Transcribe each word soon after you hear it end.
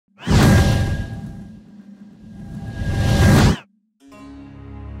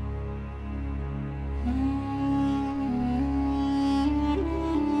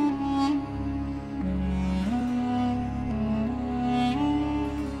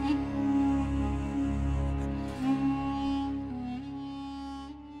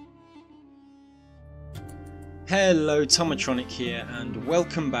Hello, Tomatronic here, and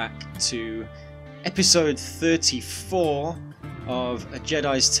welcome back to episode 34 of A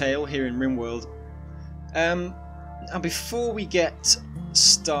Jedi's Tale here in Rimworld. Now before we get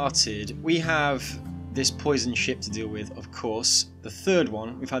started, we have this poison ship to deal with, of course, the third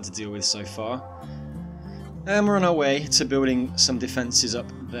one we've had to deal with so far. And we're on our way to building some defences up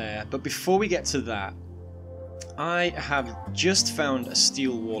there, but before we get to that, I have just found a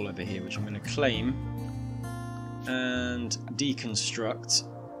steel wall over here, which I'm going to claim and deconstruct.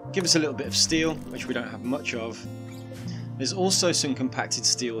 Give us a little bit of steel, which we don't have much of. There's also some compacted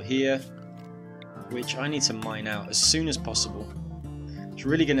steel here, which I need to mine out as soon as possible. It's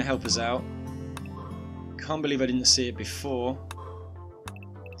really going to help us out. Can't believe I didn't see it before.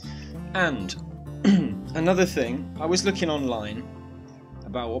 And another thing, I was looking online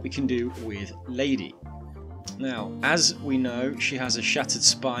about what we can do with Lady. Now, as we know, she has a shattered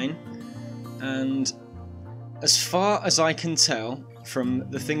spine, and as far as I can tell from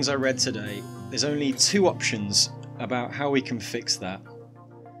the things I read today, there's only two options about how we can fix that.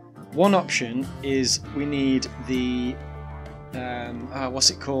 One option is we need the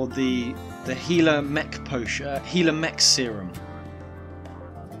what's it called? The healer mech potion, healer mech serum,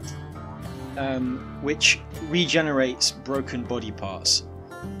 which regenerates broken body parts.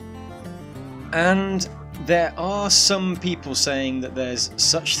 And there are some people saying that there's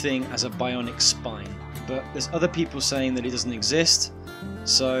such thing as a bionic spine, but there's other people saying that it doesn't exist.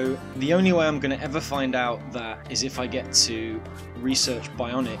 So the only way I'm going to ever find out that is if I get to research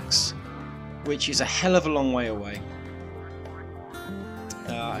bionics, which is a hell of a long way away.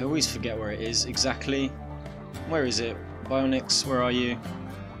 I always forget where it is exactly. Where is it? Bionics, where are you?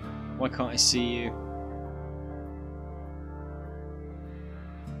 Why can't I see you?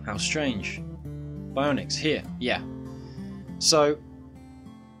 How strange. Bionics, here, yeah. So,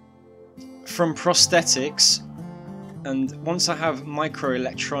 from prosthetics, and once I have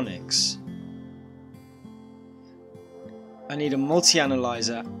microelectronics, I need a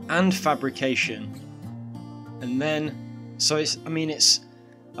multi-analyzer and fabrication, and then, so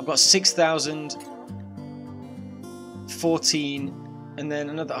I've got 6,000, 14, and then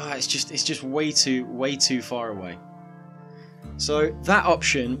another. It's just way too far away. So that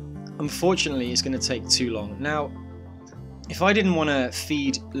option, unfortunately, is going to take too long. Now, if I didn't want to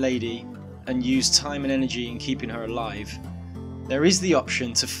feed Lady and use time and energy in keeping her alive, there is the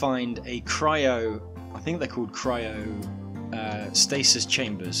option to find a cryo, I think they're called cryo stasis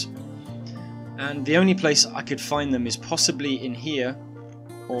chambers, and the only place I could find them is possibly in here,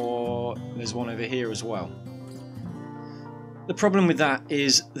 or there's one over here as well. The problem with that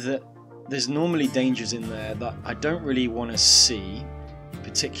is that there's normally dangers in there that I don't really want to see,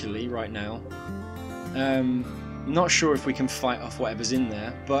 particularly right now. Not sure if we can fight off whatever's in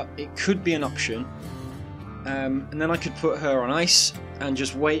there, but it could be an option. And then I could put her on ice and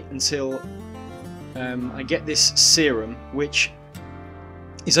just wait until I get this serum, which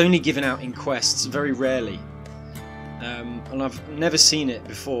is only given out in quests very rarely. And I've never seen it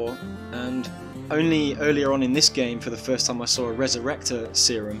before, and only earlier on in this game for the first time I saw a resurrector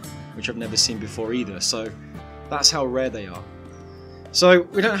serum, which I've never seen before either, so that's how rare they are. So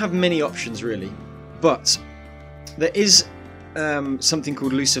we don't have many options really, but there is something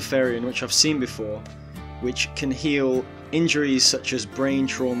called Luciferian, which I've seen before, which can heal injuries such as brain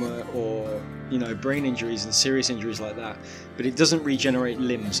trauma or, brain injuries and serious injuries like that, but it doesn't regenerate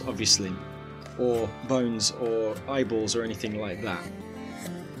limbs, obviously, or bones or eyeballs or anything like that.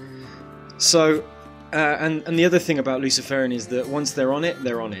 So, and the other thing about Luciferian is that once they're on it,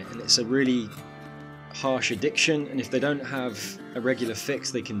 and it's a really harsh addiction, and if they don't have a regular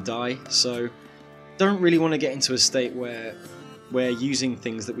fix, they can die. So don't really want to get into a state where we're using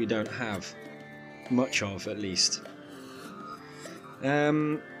things that we don't have much of, at least.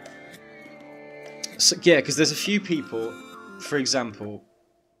 So yeah, because there's a few people, for example,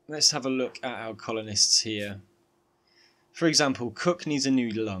 let's have a look at our colonists here. For example, Cook needs a new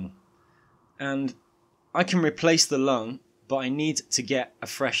lung, and I can replace the lung, but I need to get a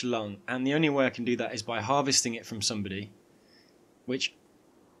fresh lung, and the only way I can do that is by harvesting it from somebody, which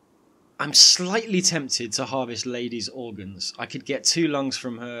I'm slightly tempted to harvest Lady's organs. I could get 2 lungs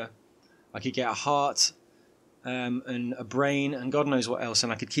from her, I could get a heart, and a brain, and God knows what else,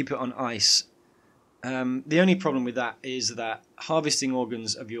 and I could keep it on ice. The only problem with that is that harvesting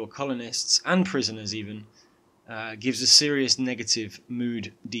organs of your colonists, and prisoners even, gives a serious negative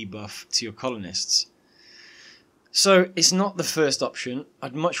mood debuff to your colonists. So it's not the first option.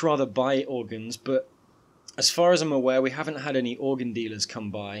 I'd much rather buy organs, but as far as I'm aware, we haven't had any organ dealers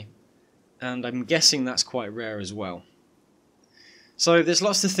come by, and I'm guessing that's quite rare as well. So there's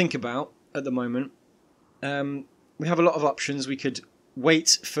lots to think about at the moment. We have a lot of options. We could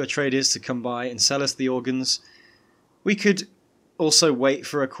wait for traders to come by and sell us the organs. We could also wait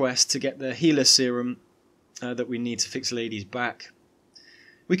for a quest to get the healer serum that we need to fix Lady's back.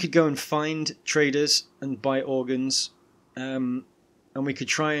 We could go and find traders and buy organs, and we could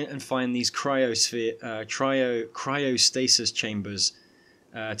try and find these cryostasis chambers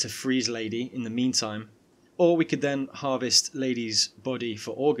to freeze Lady in the meantime. Or we could then harvest Lady's body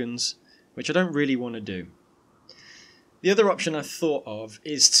for organs, which I don't really want to do. The other option I've thought of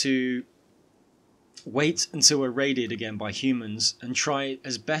is to wait until we're raided again by humans and try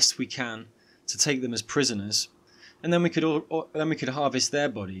as best we can to take them as prisoners, and then we could harvest their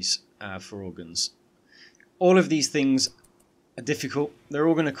bodies for organs. All of these things are difficult. They're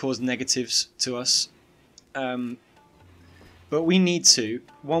all going to cause negatives to us, but we need to,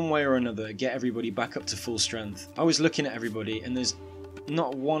 one way or another, get everybody back up to full strength. I was looking at everybody, and there's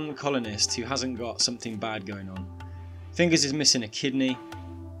not one colonist who hasn't got something bad going on. Fingers is missing a kidney.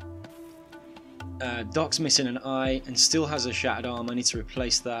 Doc's missing an eye and still has a shattered arm. I need to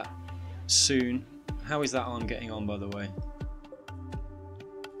replace that soon. How is that arm getting on, by the way?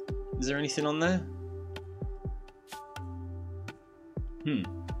 Is there anything on there?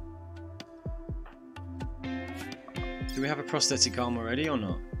 Do we have a prosthetic arm already or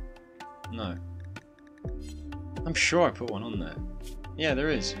not? No. I'm sure I put one on there. Yeah, there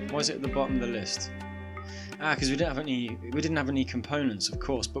is. Why is it at the bottom of the list? Because we didn't have any components, of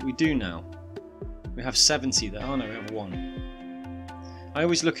course, but we do now. We have 70 there. Oh no, we have 1. I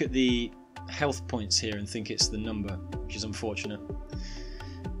always look at the health points here and think it's the number, which is unfortunate.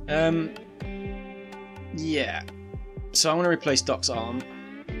 Yeah. So I want to replace Doc's arm.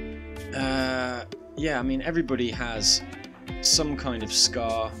 Yeah, I mean, everybody has some kind of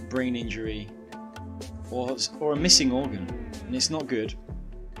scar, brain injury, or a missing organ, and it's not good.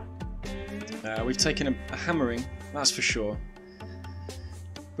 We've taken a hammering, that's for sure.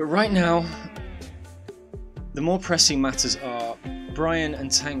 But right now, the more pressing matters are Brian and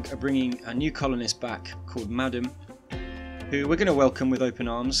Tank are bringing a new colonist back called Madam, who we're going to welcome with open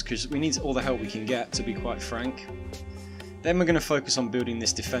arms because we need all the help we can get, to be quite frank. Then we're going to focus on building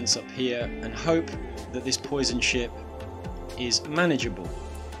this defence up here and hope that this poison ship is manageable.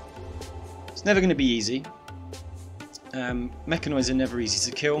 It's never going to be easy. Mechanoids are never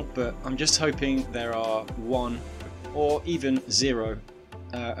easy to kill, but I'm just hoping there are 1 or even 0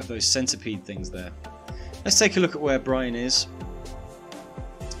 of those centipede things there. Let's take a look at where Brian is.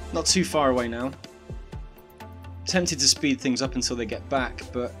 Not too far away now. Tempted to speed things up until they get back,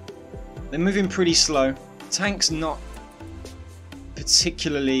 but they're moving pretty slow. Tank's not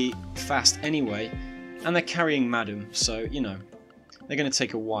particularly fast anyway, and they're carrying Madam, so, you know, they're going to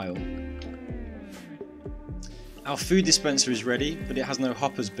take a while. Our food dispenser is ready, but it has no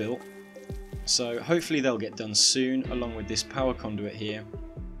hoppers built, so hopefully they'll get done soon, along with this power conduit here.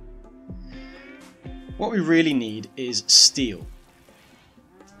 What we really need is steel.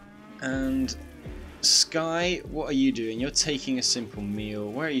 And Sky, what are you doing? You're taking a simple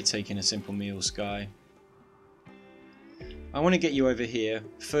meal. Where are you taking a simple meal, Sky? I want to get you over here,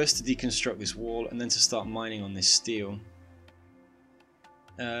 first to deconstruct this wall, and then to start mining on this steel.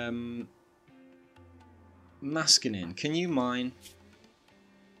 Maskinin, can you mine?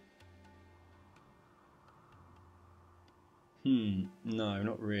 No,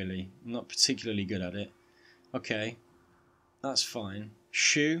 not really. I'm not particularly good at it. Okay, that's fine.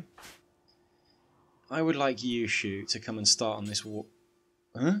 Shu, I would like you, Shu, to come and start on this wall.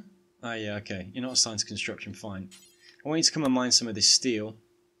 Huh? Ah, yeah, okay. You're not assigned to construction, fine. I want you to come and mine some of this steel,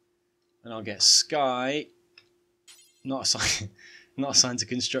 and I'll get Sky. Not assigned to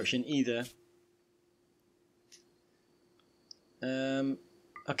construction either.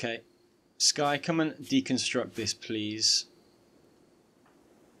 Okay, Sky, come and deconstruct this, please.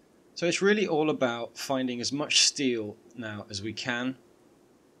 So it's really all about finding as much steel now as we can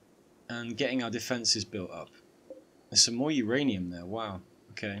and getting our defences built up. There's some more uranium there, wow,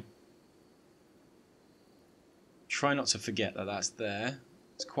 okay. Try not to forget that that's there.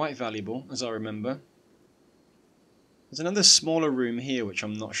 It's quite valuable, as I remember. There's another smaller room here which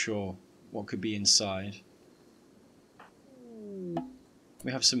I'm not sure what could be inside.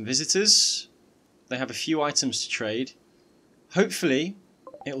 We have some visitors. They have a few items to trade. Hopefully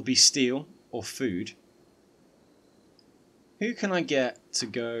it'll be steel or food. Who can I get to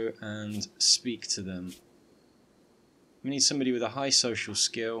go and speak to them? We need somebody with a high social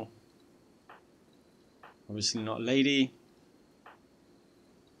skill. Obviously not Lady.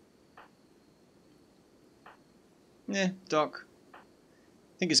 Yeah, Doc.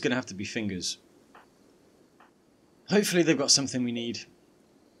 I think it's going to have to be Fingers. Hopefully they've got something we need.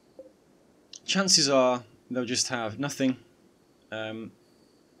 Chances are they'll just have nothing.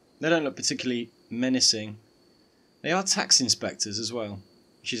 They don't look particularly menacing. They are tax inspectors as well,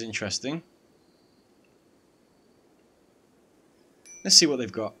 which is interesting. Let's see what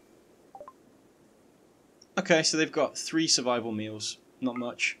they've got. Okay, so they've got 3 survival meals, not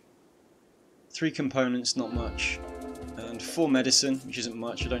much. 3 components, not much. And 4 medicine, which isn't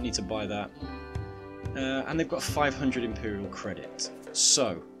much, I don't need to buy that. And they've got 500 Imperial credit.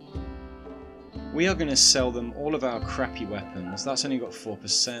 So, we are going to sell them all of our crappy weapons. That's only got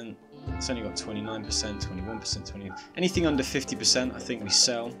 4%. It's only got 29%, 21%, 20%. Anything under 50%, I think we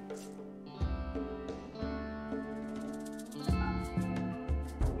sell.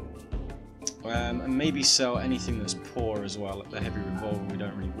 And maybe sell anything that's poor as well, like the heavy revolver we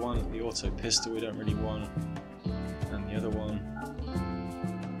don't really want, the auto pistol we don't really want, and the other one.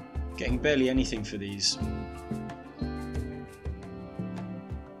 Getting barely anything for these.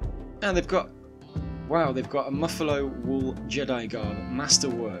 And they've got, wow, they've got a Muffalo Wool Jedi garb,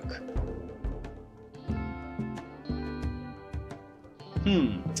 masterwork.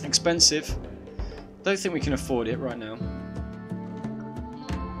 Expensive. Don't think we can afford it right now.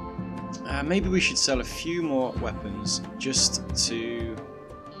 Maybe we should sell a few more weapons just to...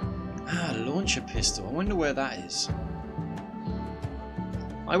 launch a pistol. I wonder where that is.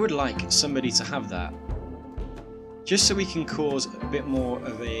 I would like somebody to have that. Just so we can cause a bit more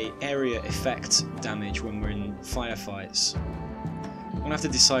of a area effect damage when we're in firefights. I'm going to have to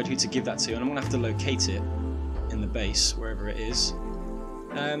decide who to give that to, and I'm going to have to locate it in the base, wherever it is.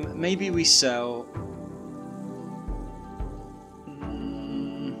 Maybe we sell...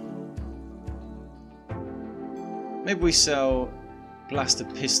 Maybe we sell blaster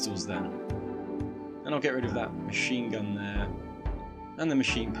pistols then. And I'll get rid of that machine gun there. And the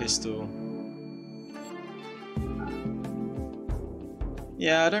machine pistol.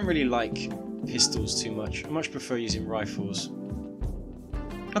 Yeah, I don't really like pistols too much. I much prefer using rifles.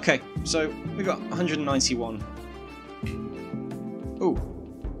 Okay, so we got 191. Ooh.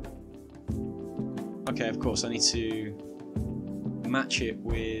 Okay, of course, I need to match it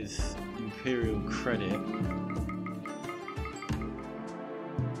with Imperial credit.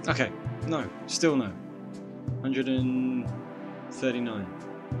 Okay, no, still no. 139.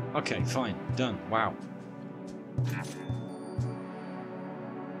 Okay, fine, done. Wow.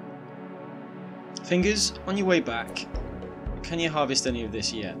 Fingers, on your way back, can you harvest any of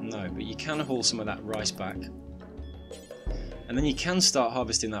this yet? No, but you can haul some of that rice back. And then you can start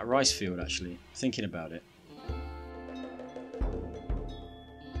harvesting that rice field, actually, thinking about it.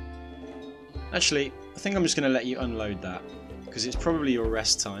 Actually, I think I'm just going to let you unload that, because it's probably your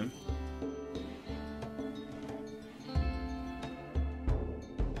rest time.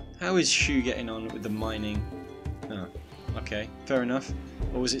 How is Shu getting on with the mining? Oh, okay, fair enough.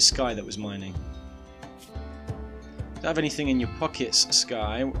 Or was it Sky that was mining? Don't have anything in your pockets,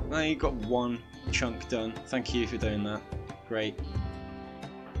 Sky. No, you got 1 chunk done. Thank you for doing that. Great.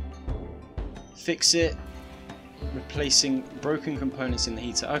 Fix it. Replacing broken components in the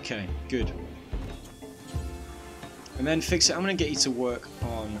heater. Okay, good. And then fix it. I'm going to get you to work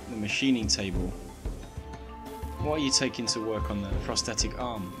on the machining table. What are you taking to work on the prosthetic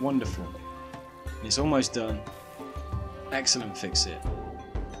arm? Wonderful. It's almost done. Excellent, fix it.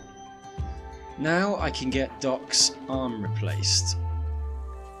 Now I can get Doc's arm replaced.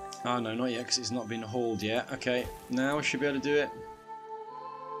 Oh no, not yet, because it's not been hauled yet. Okay, now I should be able to do it.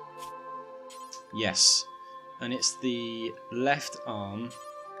 Yes. And it's the left arm.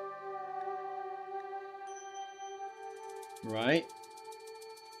 Right.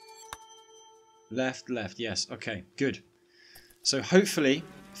 Left, left, yes. Okay, good. So hopefully,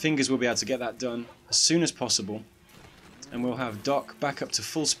 Fingers will be able to get that done as soon as possible. And we'll have Doc back up to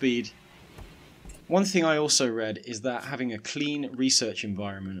full speed. One thing I also read is that having a clean research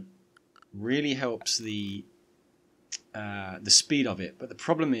environment really helps the speed of it. But the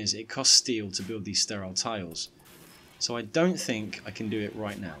problem is it costs steel to build these sterile tiles. So I don't think I can do it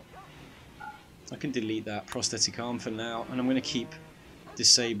right now. I can delete that prosthetic arm for now, and I'm going to keep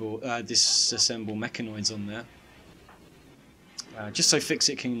disassemble mechanoids on there. Just so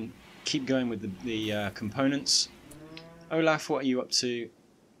Fix-It can keep going with the components. Olaf, what are you up to?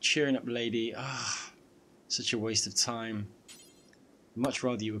 Cheering up lady. Ah, such a waste of time. Much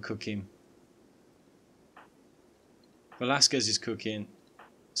rather you were cooking. Velasquez is cooking.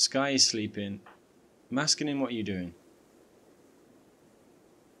 Sky is sleeping. Maskinen, what are you doing?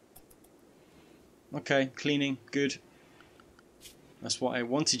 Okay, cleaning, good. That's what I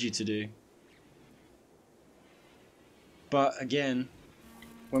wanted you to do. But again,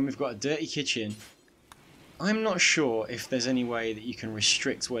 when we've got a dirty kitchen, I'm not sure if there's any way that you can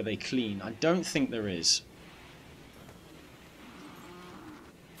restrict where they clean. I don't think there is.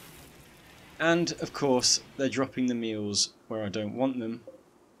 And, of course, they're dropping the meals where I don't want them.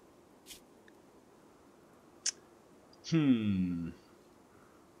 I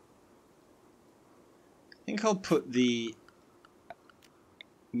think I'll put the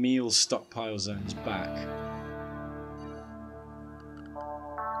meal stockpile zones back.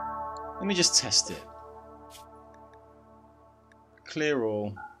 Let me just test it. Clear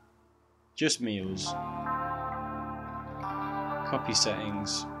all. Just meals. Copy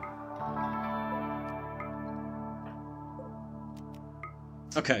settings.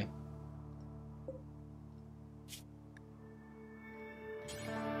 Okay.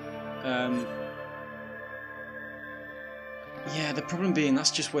 Yeah, the problem being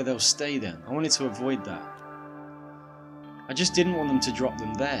that's just where they'll stay then. I wanted to avoid that. I just didn't want them to drop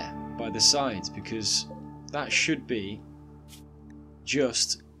them there by the sides because that should be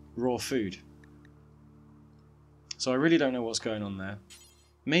just raw food. So I really don't know what's going on there.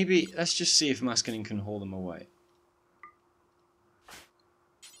 Maybe, let's just see if Masculine can haul them away.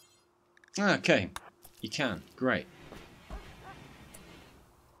 Okay, you can. Great.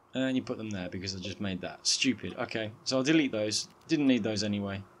 And you put them there because I just made that. Stupid. Okay, so I'll delete those. Didn't need those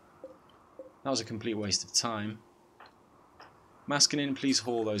anyway. That was a complete waste of time. Masculine, please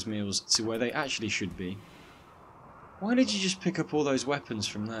haul those meals to where they actually should be. Why did you just pick up all those weapons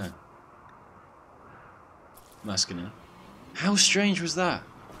from there? Masculine. How strange was that?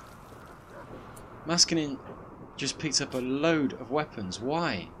 Masculine just picked up a load of weapons.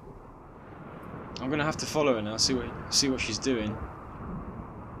 Why? I'm gonna have to follow her now, see what she's doing.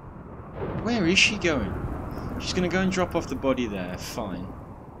 Where is she going? She's gonna go and drop off the body there, fine.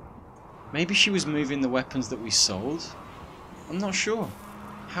 Maybe she was moving the weapons that we sold? I'm not sure.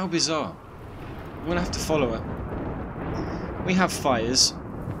 How bizarre. I'm gonna have to follow her. We have fires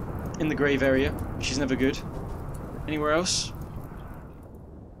in the grave area, which is never good. Anywhere else?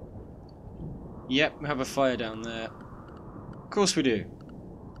 Yep, we have a fire down there. Of course we do.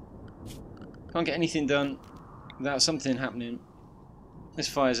 Can't get anything done without something happening. There's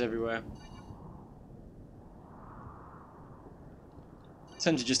fires everywhere.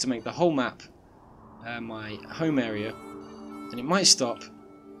 Tempted just to make the whole map my home area, and it might stop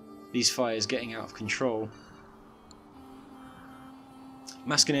these fires getting out of control.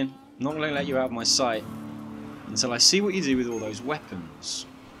 Masculine, I'm not going to let you out of my sight until I see what you do with all those weapons.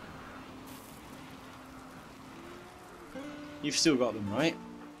 You've still got them, right?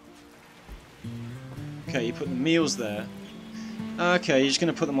 Okay, you put the meals there. Okay, you're just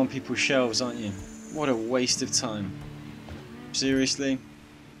going to put them on people's shelves, aren't you? What a waste of time. Seriously?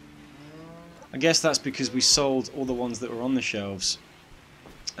 I guess that's because we sold all the ones that were on the shelves.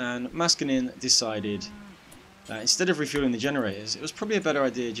 And Masculine decided that instead of refueling the generators, it was probably a better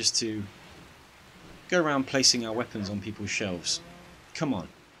idea just to go around placing our weapons on people's shelves. Come on.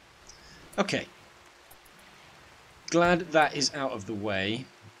 Okay. Glad that is out of the way.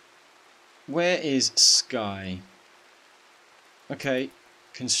 Where is Sky? Okay,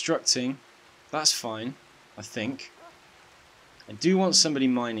 constructing. That's fine, I think. I do want somebody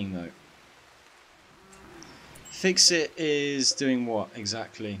mining though. Fix It is doing what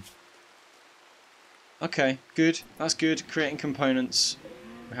exactly? Okay, good. That's good. Creating components.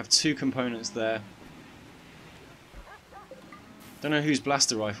 We have 2 components there. Don't know whose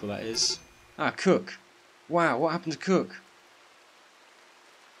blaster rifle that is. Ah, Cook. Wow, what happened to Cook?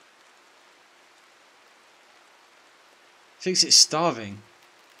 Fix It's starving.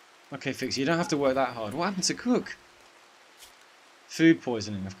 Okay, Fix It, you don't have to work that hard. What happened to Cook? Food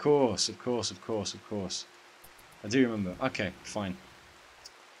poisoning, of course, of course, of course, of course. I do remember. Okay, fine.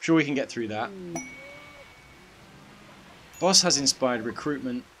 Sure we can get through that. Boss has inspired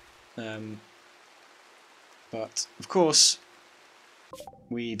recruitment. But, of course,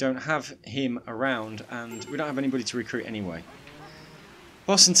 we don't have him around and we don't have anybody to recruit anyway.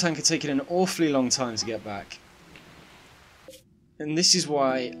 Boss and Tank are taking an awfully long time to get back. And this is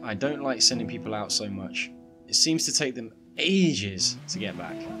why I don't like sending people out so much. It seems to take them ages to get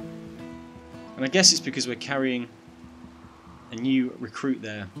back. And I guess it's because we're carrying a new recruit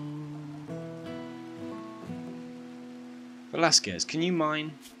there. Velasquez, can you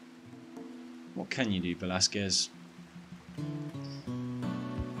mine? What can you do, Velasquez?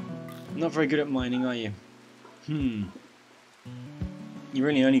 Not very good at mining, are you? You're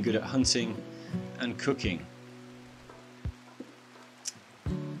really only good at hunting and cooking.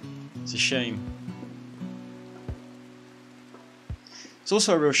 It's a shame. It's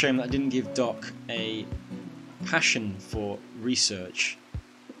also a real shame that I didn't give Doc a passion for research,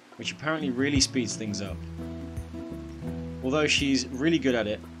 which apparently really speeds things up. Although she's really good at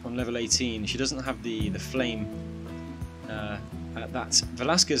it on level 18, she doesn't have the flame at that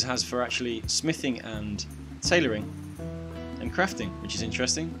Velasquez has for actually smithing and tailoring and crafting, which is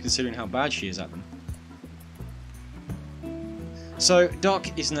interesting considering how bad she is at them. So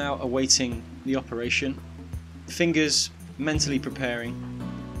Doc is now awaiting the operation, Fingers mentally preparing,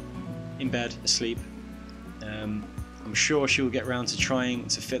 in bed, asleep. I'm sure she'll get round to trying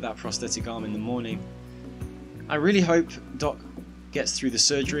to fit that prosthetic arm in the morning. I really hope Doc gets through the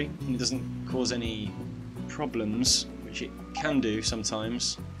surgery and it doesn't cause any problems, which it can do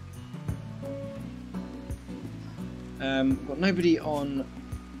sometimes. Got nobody on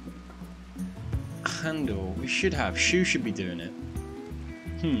handle. We should have. Shu should be doing it.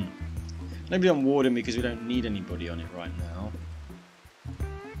 Nobody on warden because we don't need anybody on it right now.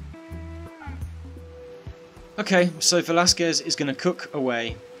 Okay, so Velasquez is going to cook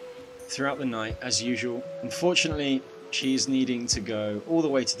away throughout the night as usual. Unfortunately, she's needing to go all the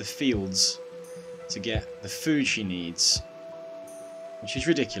way to the fields to get the food she needs, which is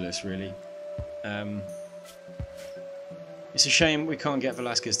ridiculous, really. It's a shame we can't get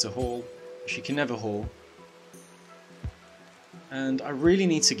Velasquez to haul. She can never haul. And I really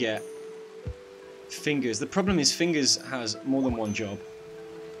need to get Fingers. The problem is Fingers has more than one job.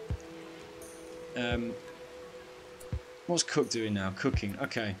 What's Cook doing now? Cooking.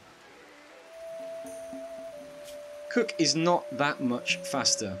 Okay. Cook is not that much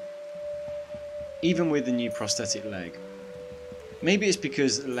faster, even with the new prosthetic leg. Maybe it's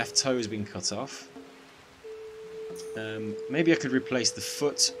because the left toe has been cut off. Maybe I could replace the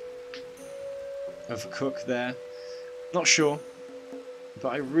foot of Cook there. Not sure.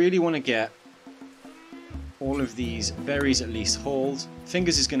 But I really want to get all of these berries at least hauled.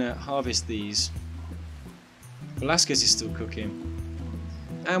 Fingers is going to harvest these. Velasquez is still cooking.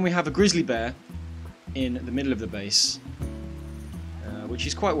 And we have a grizzly bear in the middle of the base, which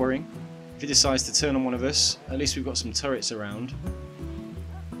is quite worrying. If he decides to turn on one of us, at least we've got some turrets around.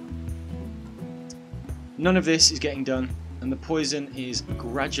 None of this is getting done, and the poison is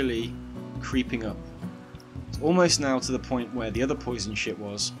gradually creeping up. It's almost now to the point where the other poison ship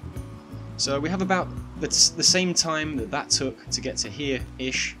was. So we have about the same time that took to get to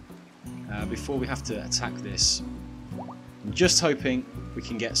here-ish before we have to attack this. I'm just hoping we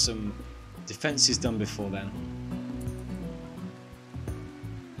can get some defences done before then.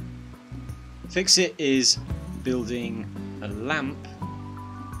 Fix-It is building a lamp.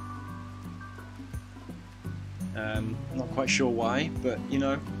 Not quite sure why, but you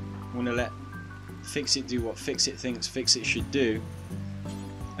know, I want to let Fix-It do what Fix-It thinks Fix-It should do.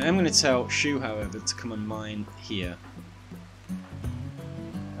 I am going to tell Shu, however, to come and mine here.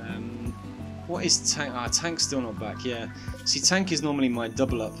 What is Tank? Tank's still not back, yeah. See, Tank is normally my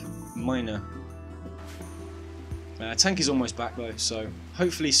double-up miner. Tank is almost back though, so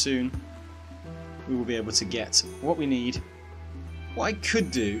hopefully soon we will be able to get what we need. What I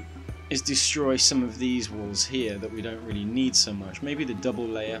could do is destroy some of these walls here that we don't really need so much. Maybe the double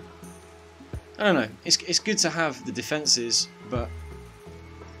layer. I don't know. It's good to have the defences, but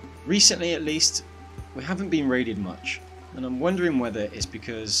recently at least we haven't been raided much, and I'm wondering whether it's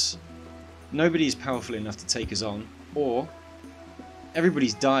because nobody is powerful enough to take us on, or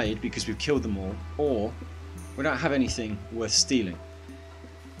everybody's died because we've killed them all, or we don't have anything worth stealing.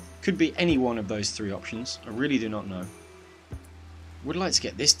 Could be any one of those three options. I really do not know. Would like to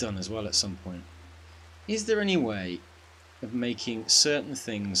get this done as well at some point. Is there any way of making certain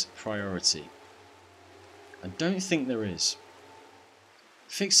things priority? I don't think there is.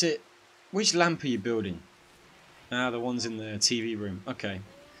 Fix-It. Which lamp are you building? Ah, the ones in the TV room. Okay.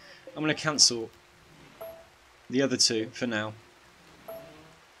 I'm going to cancel the other two for now.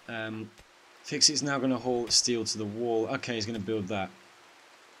 Fix-It's now going to haul steel to the wall. Okay, he's going to build that.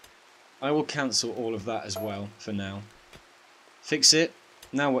 I will cancel all of that as well for now. Fix-It.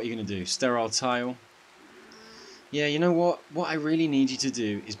 Now what are you going to do? Sterile tile. Yeah, you know what? What I really need you to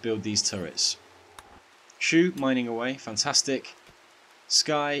do is build these turrets. Shu, mining away. Fantastic.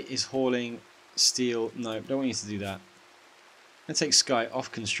 Sky is hauling steel. No, don't want you to do that. I'm going to take Sky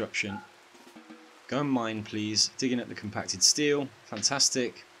off construction. Go and mine, please. Digging at the compacted steel.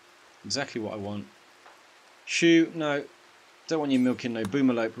 Fantastic. Exactly what I want. Shu, no. Don't want you milking no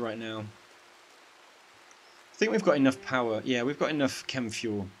boomalope right now. I think we've got enough power. Yeah, we've got enough chem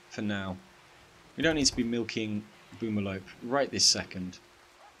fuel for now. We don't need to be milking boomalope right this second.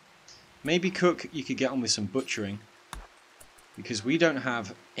 Maybe Cook, you could get on with some butchering, because we don't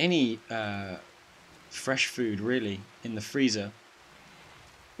have any fresh food really in the freezer.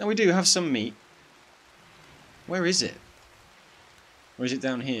 Now we do have some meat. Where is it? Or is it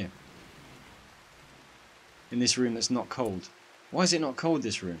down here? In this room that's not cold. Why is it not cold,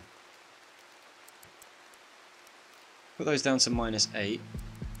 this room? Put those down to -8.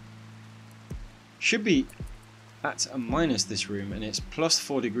 Should be at a minus this room, and it's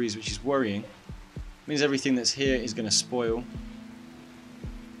 +4 degrees, which is worrying. Means everything that's here is going to spoil.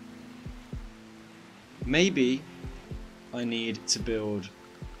 Maybe I need to build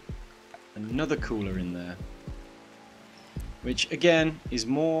another cooler in there, which again is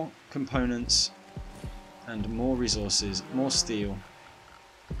more components and more resources, more steel.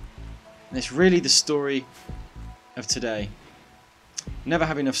 And it's really the story of today. We never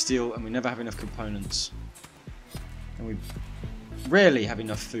have enough steel, and we never have enough components, and we rarely have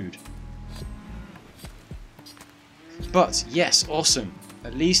enough food. But yes, awesome.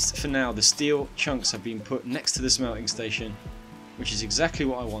 At least for now the steel chunks have been put next to the smelting station, which is exactly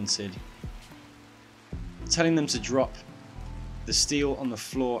what I wanted. Telling them to drop the steel on the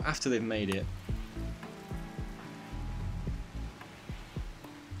floor after they've made it.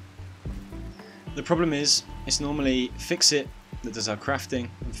 The problem is, it's normally Fix-It that does our crafting,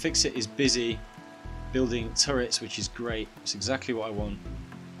 and Fix-It is busy building turrets, which is great. It's exactly what I want.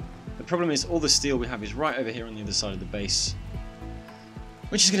 The problem is all the steel we have is right over here on the other side of the base,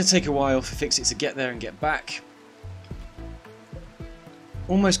 which is going to take a while for Fix-It to get there and get back.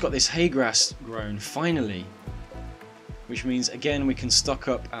 Almost got this hay grass grown, finally, which means again we can stock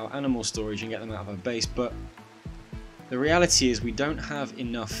up our animal storage and get them out of our base, but the reality is we don't have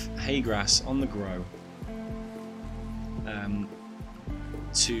enough hay grass on the grow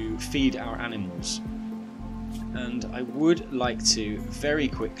to feed our animals. And I would like to very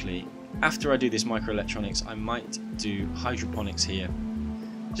quickly, after I do this microelectronics, I might do hydroponics here.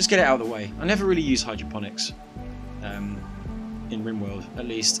 Just get it out of the way. I never really use hydroponics in Rimworld, at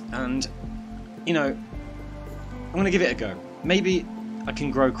least, and you know, I'm going to give it a go. Maybe I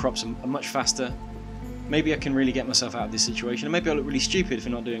can grow crops much faster. Maybe I can really get myself out of this situation, and maybe I look really stupid for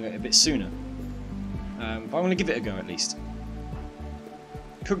not doing it a bit sooner. But I'm going to give it a go at least.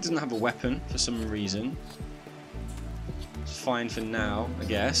 Cook doesn't have a weapon for some reason. It's fine for now, I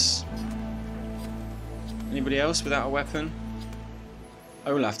guess. Anybody else without a weapon?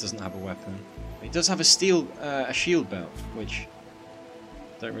 Olaf doesn't have a weapon. He does have a shield belt, which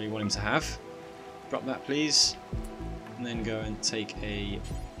I don't really want him to have. Drop that, please. And then go and take a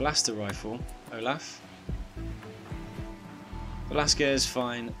blaster rifle, Olaf. Velasquez,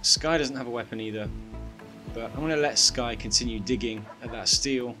 fine. Sky doesn't have a weapon either. But I'm going to let Sky continue digging at that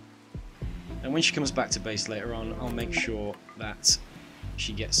steel. And when she comes back to base later on, I'll make sure that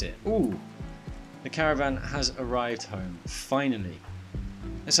she gets it. Ooh! The caravan has arrived home, finally.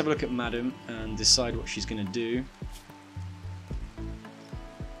 Let's have a look at Madam and decide what she's going to do.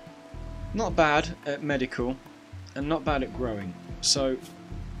 Not bad at medical, and not bad at growing. So,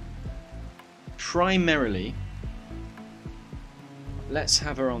 primarily, let's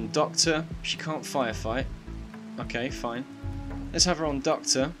have her on Doctor. She can't firefight. Okay, fine. Let's have her on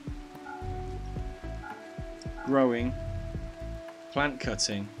Doctor. Growing. Plant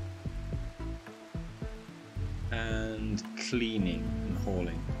cutting. And cleaning and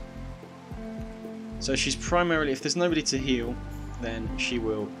hauling. So she's primarily, if there's nobody to heal, then she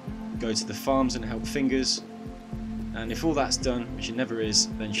will go to the farms and help Fingers. And if all that's done, which it never is,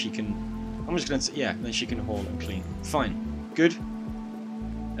 then she can, I'm just going to, yeah, then she can haul and clean. Fine. Good.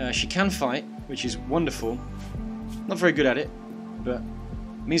 She can fight, which is wonderful. Not very good at it, but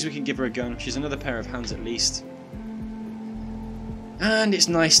means we can give her a gun. She's another pair of hands at least. And it's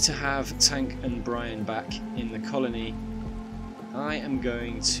nice to have Tank and Brian back in the colony. I am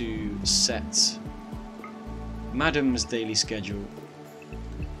going to set Madam's daily schedule,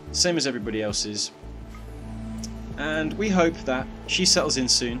 same as everybody else's. And we hope that she settles in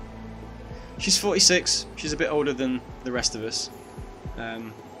soon. She's 46, she's a bit older than the rest of us.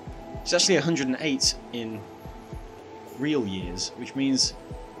 She's actually 108 in real years, which means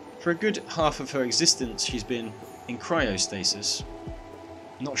for a good half of her existence she's been in cryostasis.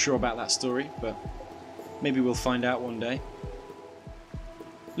 Not sure about that story, but maybe we'll find out one day.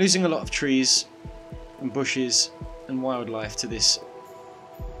 Losing a lot of trees and bushes and wildlife to this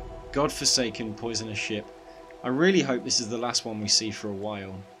godforsaken poisonous ship. I really hope this is the last one we see for a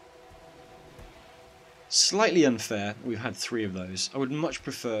while. Slightly unfair, we've had 3 of those. I would much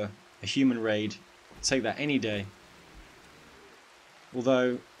prefer a human raid. Take that any day.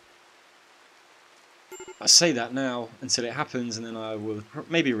 Although, I say that now until it happens, and then I will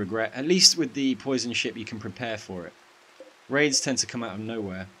maybe regret. At least with the poison ship you can prepare for it. Raids tend to come out of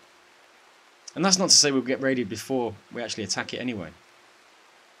nowhere. And that's not to say we'll get raided before we actually attack it anyway.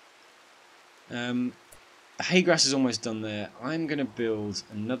 The hay grass is almost done there. I'm going to build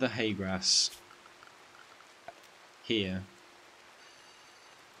another hay grass here.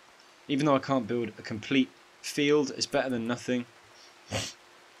 Even though I can't build a complete field is better than nothing.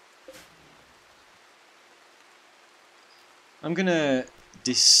 I'm going to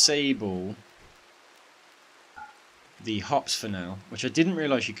disable the hops for now, which I didn't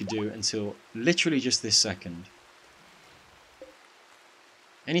realise you could do until literally just this second.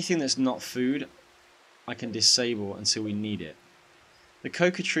 Anything that's not food, I can disable until we need it. The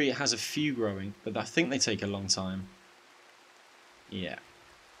cocoa tree has a few growing, but I think they take a long time. Yeah.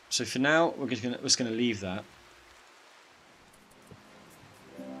 So for now, we're just going to leave that.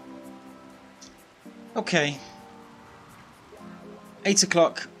 Okay. 8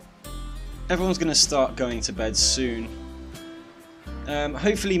 o'clock. Everyone's going to start going to bed soon.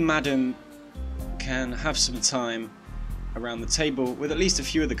 Hopefully Madam can have some time around the table with at least a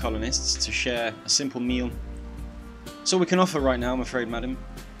few of the colonists to share a simple meal. That's all we can offer right now, I'm afraid, Madam.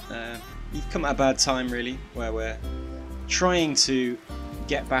 You've come at a bad time, really, where we're trying to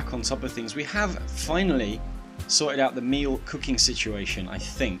get back on top of things. We have finally sorted out the meal cooking situation, I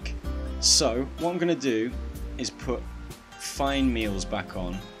think. So, what I'm going to do is put fine meals back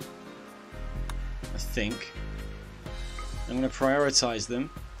on, I think. I'm going to prioritise them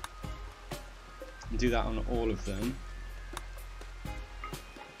and do that on all of them.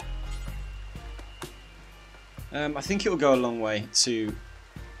 I think it will go a long way to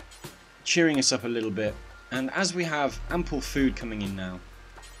cheering us up a little bit, and as we have ample food coming in now,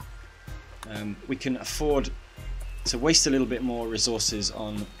 we can afford to waste a little bit more resources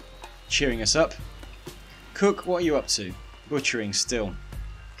on cheering us up. Cook, what are you up to? Butchering still.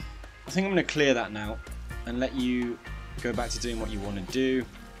 I think I'm going to clear that now and let you go back to doing what you want to do.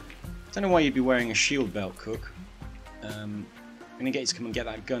 Don't know why you'd be wearing a shield belt, Cook. I'm going to get you to come and get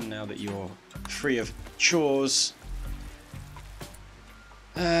that gun now that you're free of chores.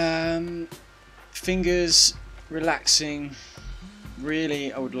 Fingers, relaxing.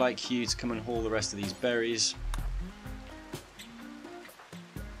 Really, I would like you to come and haul the rest of these berries.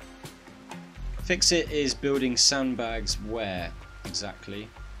 Fix It is building sandbags where exactly?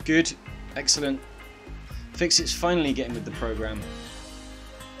 Good, excellent. Fix It's finally getting with the program.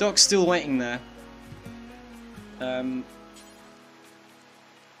 Doc's still waiting there.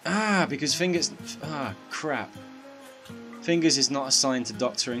 Because Fingers... crap. Fingers is not assigned to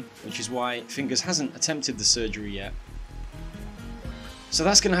doctoring, which is why Fingers hasn't attempted the surgery yet. So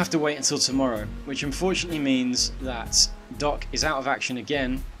that's going to have to wait until tomorrow, which unfortunately means that Doc is out of action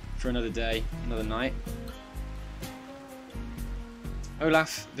again for another day, another night.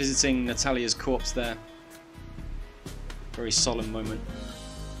 Olaf visiting Natalia's corpse there. Very solemn moment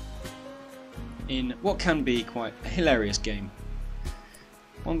in what can be quite a hilarious game.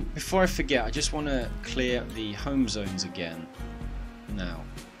 Before I forget, I just want to clear the home zones again now.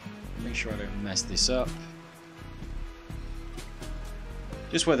 Make sure I don't mess this up.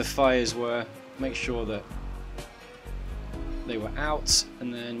 Just where the fires were, make sure that they were out,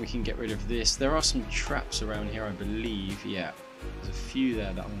 and then we can get rid of this. There are some traps around here, I believe. Yeah, there's a few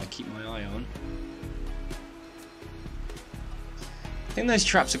there that I want to keep my eye on. I think those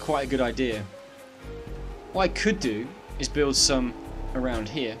traps are quite a good idea. What I could do is build some around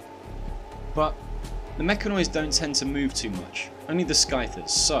here, but the mechanoids don't tend to move too much, only the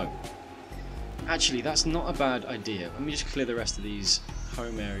scythers, so actually that's not a bad idea. Let me just clear the rest of these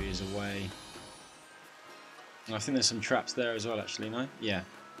home areas away. And I think there's some traps there as well, actually, no? Yeah.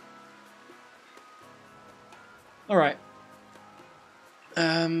 Alright.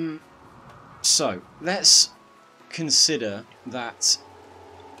 So, let's consider that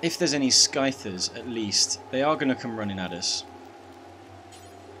if there's any scythers, at least, they are going to come running at us.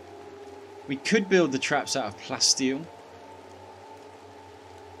 We could build the traps out of plasteel,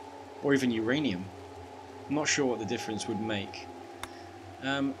 or even uranium. I'm not sure what the difference would make.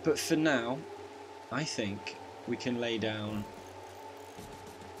 But for now, I think we can lay down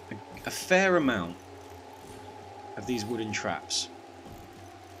a fair amount of these wooden traps.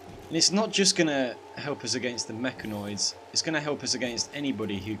 And it's not just going to help us against the mechanoids, it's going to help us against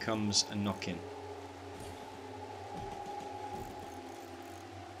anybody who comes and knock in.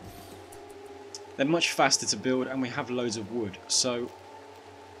 They're much faster to build and we have loads of wood, so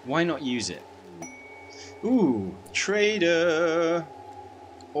why not use it? Ooh, trader!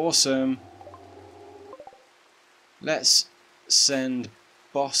 Awesome. Let's send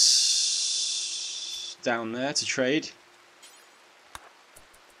Boss down there to trade.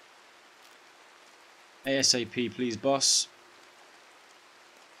 ASAP, please, Boss.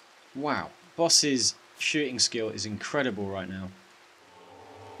 Wow, Boss's shooting skill is incredible right now.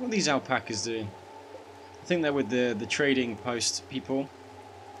 What are these alpacas doing? I think they're with the trading post people.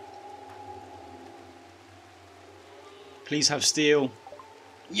 Please have steel.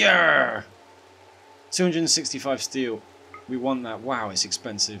 Yeah. 265 steel. We want that. Wow, it's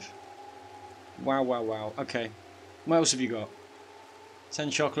expensive. Wow, wow, wow. Okay. What else have you got?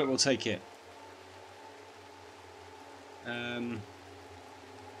 10 chocolate, we'll take it.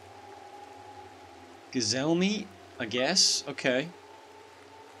 Gazelle meat, I guess. Okay.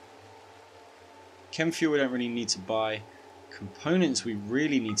 Chem fuel we don't really need to buy. Components we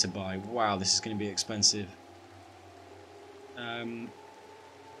really need to buy. Wow, this is going to be expensive.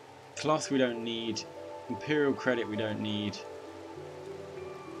 Cloth we don't need. Imperial credit we don't need.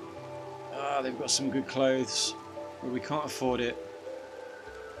 Ah, they've got some good clothes, but we can't afford it.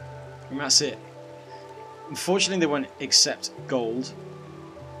 And that's it. Unfortunately, they won't accept gold.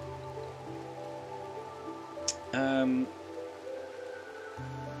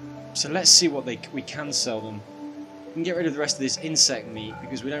 So let's see what we can sell them. We can get rid of the rest of this insect meat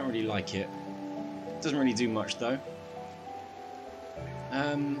because we don't really like it. It doesn't really do much though.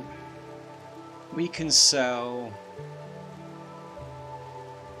 We can sell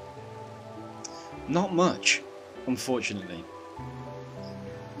not much, unfortunately.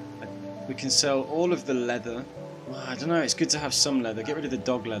 We can sell all of the leather. Well, I don't know, it's good to have some leather. Get rid of the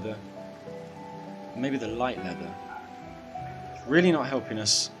dog leather. Maybe the light leather. It's really not helping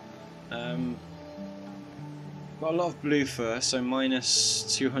us. Got a lot of blue fur, so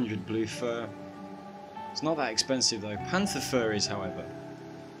minus 200 blue fur. It's not that expensive though. Panther fur is, however.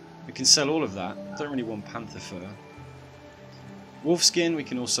 We can sell all of that. Don't really want panther fur. Wolf skin we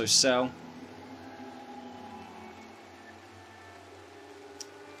can also sell.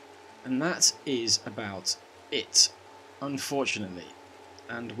 And that is about it, unfortunately.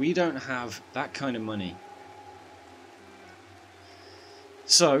 And we don't have that kind of money.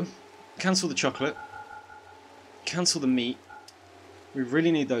 So, cancel the chocolate. Cancel the meat. We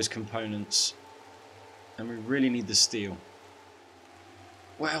really need those components. And we really need the steel.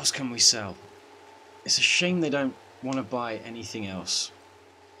 What else can we sell? It's a shame they don't want to buy anything else.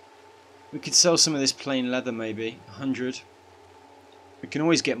 We could sell some of this plain leather maybe. 100. We can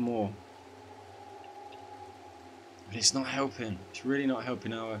always get more. But it's not helping. It's really not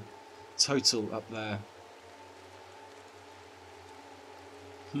helping our total up there.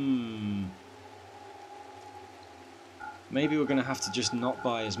 Maybe we're going to have to just not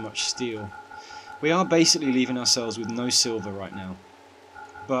buy as much steel. We are basically leaving ourselves with no silver right now.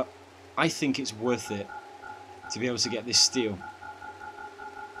 But I think it's worth it to be able to get this steel.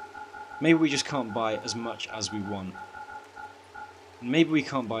 Maybe we just can't buy as much as we want. Maybe we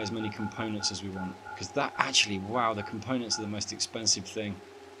can't buy as many components as we want. Because that actually, wow, the components are the most expensive thing.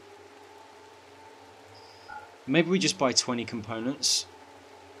 Maybe we just buy 20 components.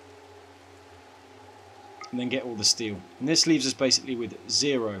 And then get all the steel. And this leaves us basically with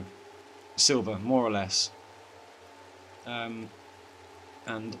 0 silver, more or less. And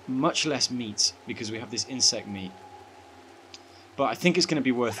much less meat, because we have this insect meat. But I think it's going to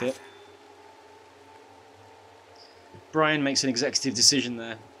be worth it. Brian makes an executive decision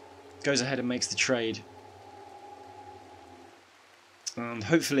there. Goes ahead and makes the trade. And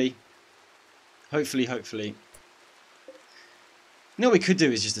hopefully... You know what we could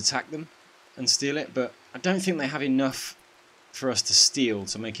do is just attack them and steal it, but I don't think they have enough for us to steal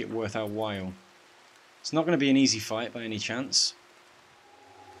to make it worth our while. It's not going to be an easy fight by any chance.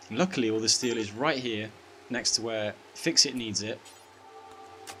 Luckily all the steel is right here next to where Fix-It needs it.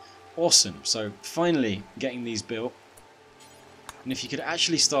 Awesome, so finally getting these built. And if you could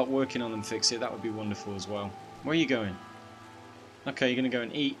actually start working on them, Fix-It, that would be wonderful as well. Where are you going? Okay, you're going to go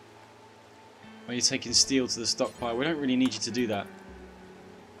and eat. Or you're taking steel to the stockpile. We don't really need you to do that.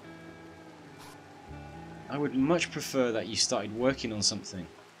 I would much prefer that you started working on something.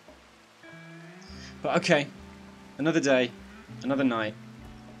 But okay, another day, another night.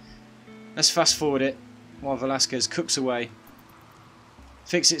 Let's fast forward it while Velasquez cooks away.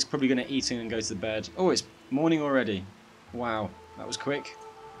 Fix-It's probably going to eat and go to bed. Oh, it's morning already. Wow, that was quick.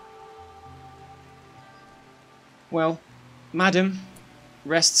 Well, Madam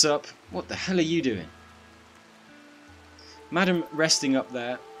rests up. What the hell are you doing? Madam resting up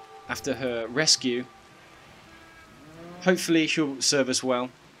there after her rescue. Hopefully she'll serve us well.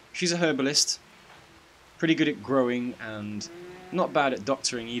 She's a herbalist. Pretty good at growing and not bad at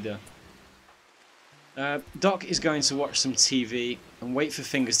doctoring either. Doc is going to watch some TV and wait for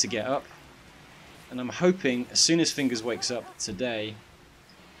Fingers to get up. And I'm hoping as soon as Fingers wakes up today,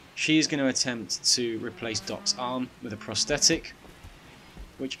 she is going to attempt to replace Doc's arm with a prosthetic,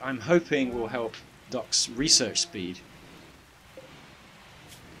 which I'm hoping will help Doc's research speed.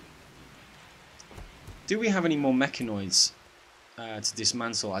 Do we have any more mechanoids to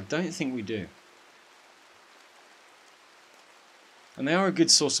dismantle? I don't think we do. And they are a good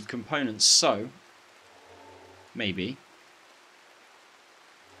source of components, so maybe.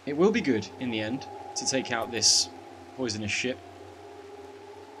 It will be good in the end to take out this poisonous ship.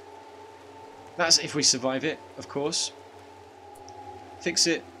 That's if we survive it, of course. Fix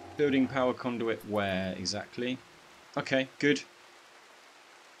it. Building power conduit where exactly? Okay, good.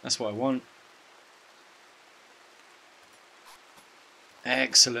 That's what I want.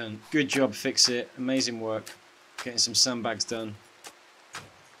 Excellent. Good job, fix it. Amazing work. Getting some sandbags done.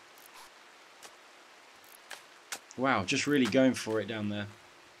 Wow, just really going for it down there.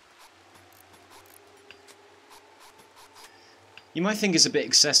 You might think it's a bit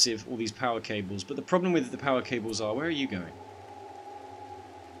excessive, all these power cables, but the problem with the power cables are, where are you going?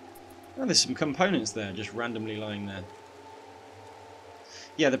 Oh, there's some components there, just randomly lying there.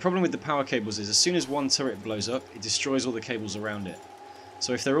 Yeah, the problem with the power cables is as soon as one turret blows up, it destroys all the cables around it.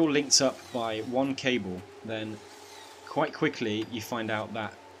 So if they're all linked up by one cable, then quite quickly you find out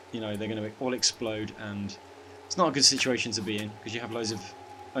that, you know, they're going to all explode, and it's not a good situation to be in, because you have loads of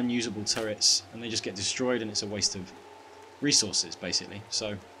unusable turrets, and they just get destroyed, and it's a waste of resources, basically.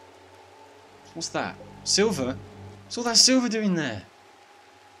 So, what's that? Silver? What's all that silver doing there?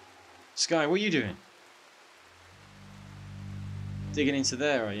 Sky, what are you doing? Digging into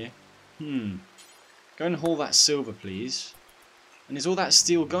there, are you? Go and haul that silver, please. And is all that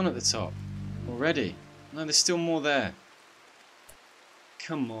steel gone at the top? Already? No, there's still more there.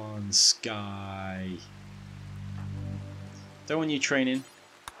 Come on, Sky. Don't want you training.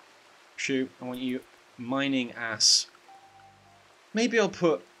 Shoot, I want you mining ass. Maybe I'll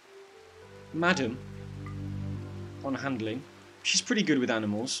put Madam on handling. She's pretty good with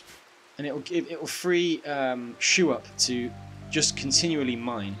animals. And it'll free Shoe up to just continually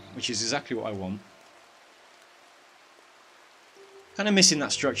mine, which is exactly what I want. Kind of missing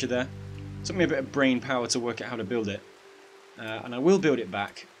that structure there. Took me a bit of brain power to work out how to build it. And I will build it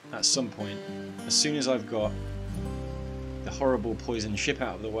back at some point, as soon as I've got the horrible poison ship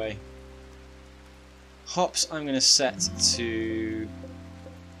out of the way. Hops I'm going to set to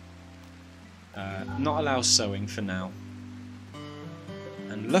not allow sowing for now.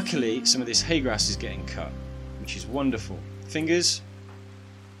 And luckily some of this hay grass is getting cut, which is wonderful. Fingers,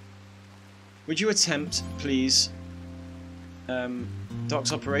 would you attempt, please,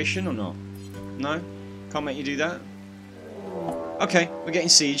 docks operation or not? No? Can't make you do that? Okay, we're getting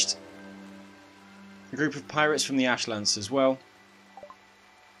sieged. A group of pirates from the Ashlands as well.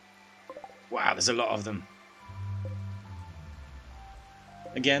 Wow, there's a lot of them.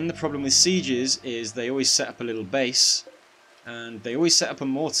 Again, the problem with sieges is they always set up a little base, and they always set up a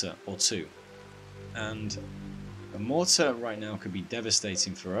mortar or two. And a mortar right now could be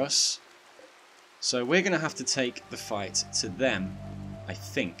devastating for us. So we're going to have to take the fight to them, I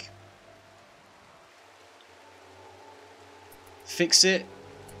think. Fix it.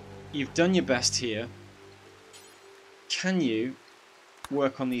 You've done your best here. Can you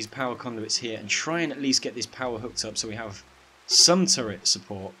work on these power conduits here and try and at least get this power hooked up so we have some turret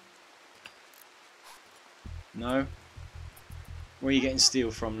support? No? Where are you getting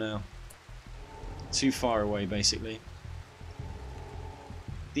steel from now? Too far away, basically.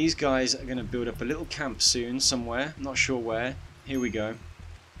 These guys are going to build up a little camp soon somewhere, not sure where. Here we go.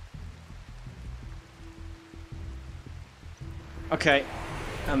 Okay,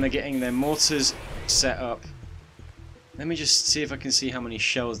 and they're getting their mortars set up. Let me just see if I can see how many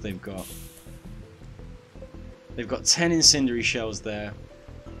shells they've got. They've got 10 incendiary shells there.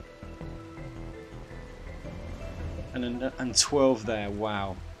 And 12 there,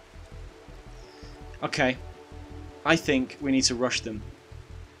 wow. Okay, I think we need to rush them.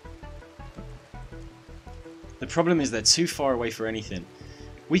 The problem is they're too far away for anything.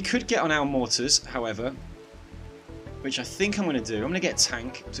 We could get on our mortars, however, which I think I'm going to do. I'm going to get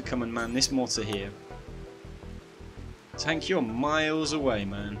Tank to come and man this mortar here. Tank, you're miles away,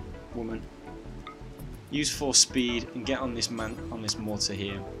 man, woman. Use force speed and get on this mortar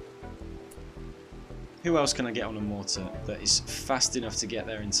here. Who else can I get on a mortar that is fast enough to get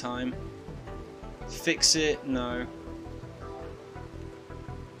there in time? Fix it? No.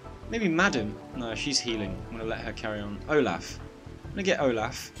 Maybe Madam? No, she's healing. I'm going to let her carry on. Olaf. I'm going to get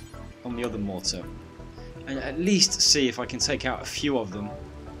Olaf on the other mortar. And at least see if I can take out a few of them.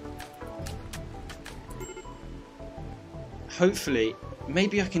 Hopefully,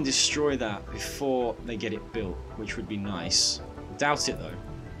 maybe I can destroy that before they get it built, which would be nice. Doubt it though.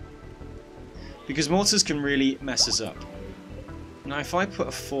 Because mortars can really mess us up. Now if I put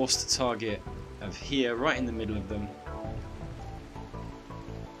a forced target of here, right in the middle of them,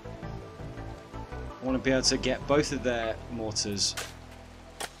 I want to be able to get both of their mortars.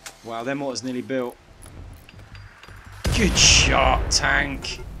 Wow, their mortar's nearly built. Good shot,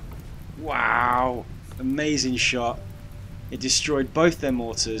 Tank! Wow! Amazing shot. It destroyed both their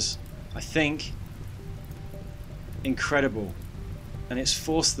mortars, I think. Incredible. And it's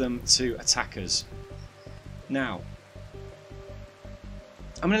forced them to attack us. Now,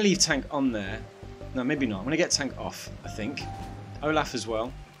 I'm going to leave tank on there. No, maybe not. I'm going to get tank off, I think. Olaf as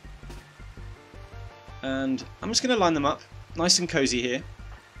well. And I'm just going to line them up. Nice and cozy here.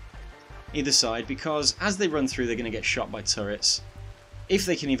 Either side, because as they run through, they're going to get shot by turrets. If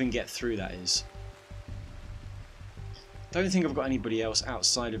they can even get through, that is. Don't think I've got anybody else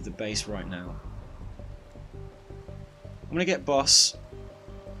outside of the base right now. I'm going to get boss.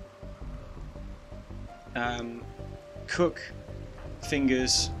 Cook.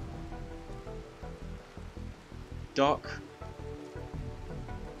 Fingers. Doc.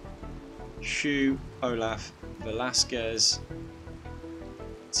 Shu. Olaf. Velasquez.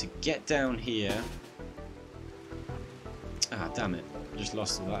 To get down here. Ah, damn it. I just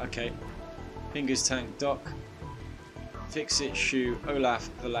lost all that. Okay. Fingers, tank, Doc. Fix it, Shu, Olaf,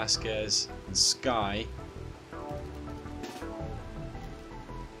 Velasquez, and Sky.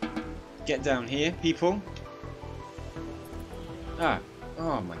 Get down here, people. Ah.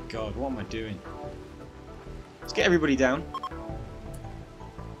 Oh my god, what am I doing? Let's get everybody down.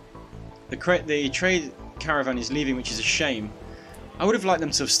 The trade caravan is leaving, which is a shame. I would have liked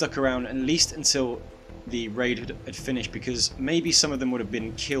them to have stuck around at least until the raid had finished, because maybe some of them would have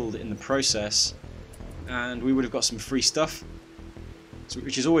been killed in the process and we would have got some free stuff,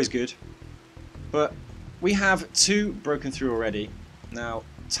 which is always good. But we have 2 broken through already. Now,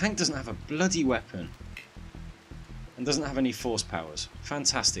 tank doesn't have a bloody weapon and doesn't have any force powers.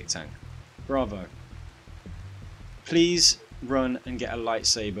 Fantastic tank. Bravo. Please run and get a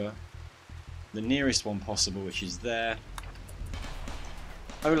lightsaber. The nearest one possible, which is there.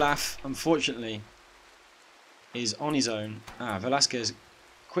 Olaf, unfortunately, is on his own. Ah, Velasquez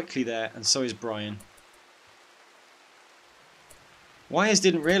quickly there, and so is Brian. Wyers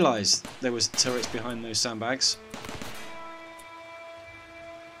didn't realise there was turrets behind those sandbags.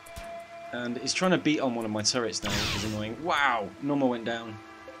 And he's trying to beat on one of my turrets now, which is annoying. Wow! Norma went down.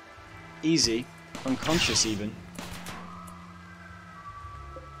 Easy. Unconscious even.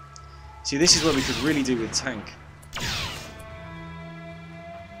 See, this is where we could really do with tank.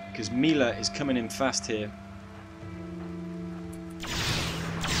 Because Mila is coming in fast here.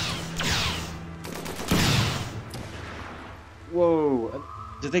 Whoa!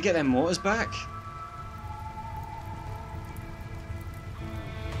 Did they get their mortars back?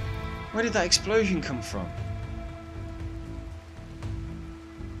 Where did that explosion come from?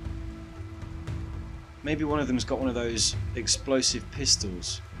 Maybe one of them's got one of those explosive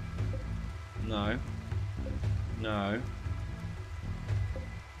pistols. No. No.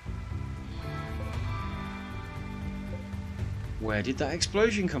 Where did that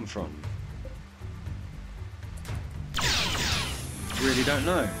explosion come from? Really don't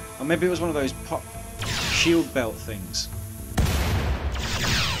know. Or maybe it was one of those pop shield belt things.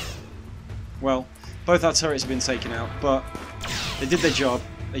 Well, both our turrets have been taken out, but they did their job.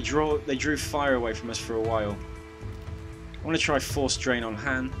 They drew fire away from us for a while. I want to try Force Drain on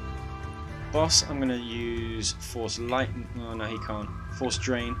Han. Boss, I'm going to use Force Lightning. Oh no, he can't. Force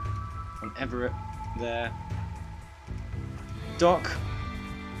Drain on Everett there. Doc,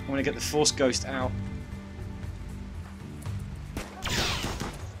 I want to get the Force Ghost out.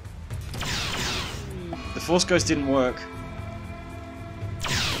 The Force Ghost didn't work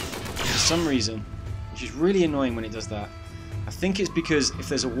for some reason, which is really annoying when it does that. I think it's because if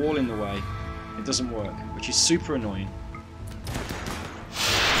there's a wall in the way, it doesn't work, which is super annoying.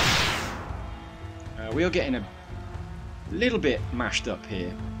 We are getting a little bit mashed up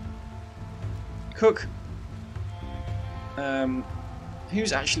here. Cook.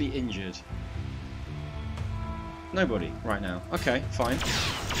 Who's actually injured? Nobody right now. Okay, fine.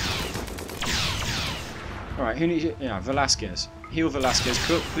 Alright, who needs... Yeah, Velasquez. Heal Velasquez.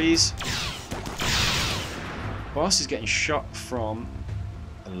 Cook, please. Boss is getting shot from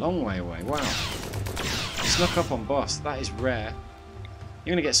a long way away. Wow. Snuck up on Boss. That is rare.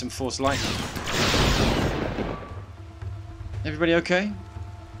 You're going to get some Force Lightning. Everybody okay?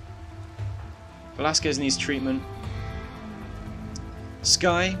 Velasquez needs treatment.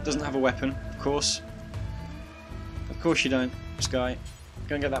 Sky doesn't have a weapon, of course. Of course you don't, Sky.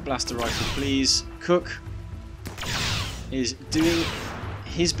 Go and get that blaster rifle, please. Cook is doing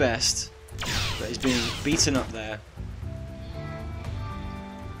his best, but is being beaten up there.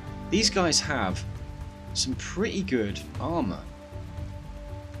 These guys have some pretty good armour.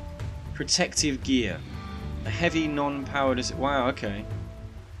 Protective gear. A heavy non-powered... Wow, okay.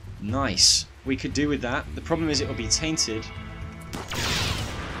 Nice. We could do with that. The problem is it will be tainted.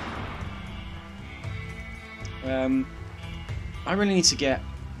 I really need to get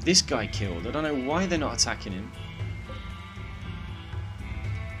this guy killed. I don't know why they're not attacking him.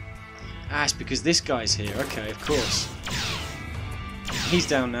 Ah, it's because this guy's here. Okay, of course. He's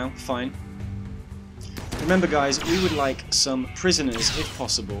down now. Fine. Remember, guys, we would like some prisoners if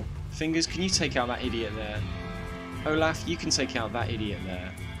possible. Fingers, can you take out that idiot there? Olaf, you can take out that idiot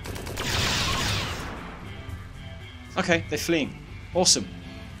there. Okay, they're fleeing. Awesome.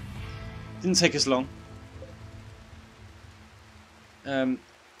 Didn't take us long.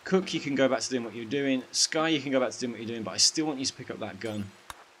 Cook, you can go back to doing what you're doing. Sky, you can go back to doing what you're doing, but I still want you to pick up that gun.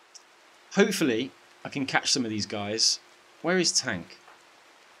 Hopefully, I can catch some of these guys. Where is Tank?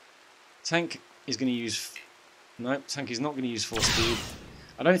 Tank is going to use... No, Tank is not going to use full speed.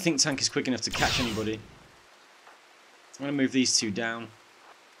 I don't think Tank is quick enough to catch anybody. I'm going to move these two down.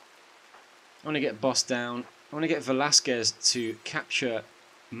 I want to get Boss down. I want to get Velasquez to capture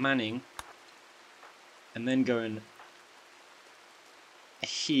Manning. And then go and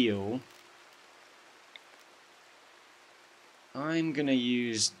heal. I'm going to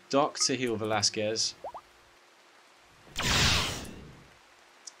use Doc to heal Velasquez.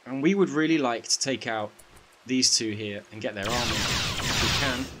 And we would really like to take out these two here and get their army if we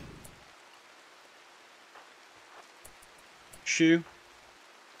can. Shu,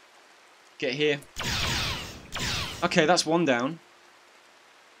 get here. Okay, that's one down.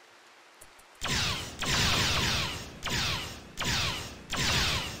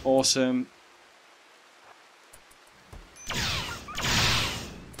 Awesome.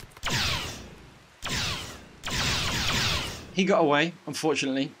 He got away,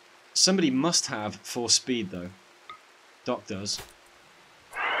 unfortunately. Somebody must have force speed, though. Doc does.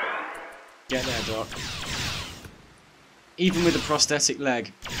 Get there, Doc. Even with a prosthetic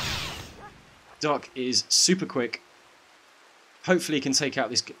leg, Doc is super quick. Hopefully he can take out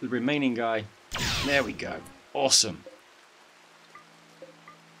this remaining guy. There we go. Awesome.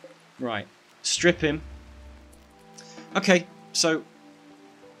 Right. Strip him. Okay, so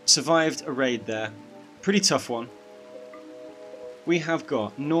survived a raid there. Pretty tough one. We have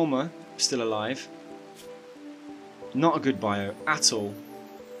got Norma still alive. Not a good bio at all.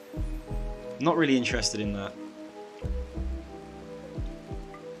 Not really interested in that.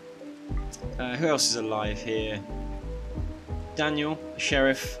 Who else is alive here? Daniel,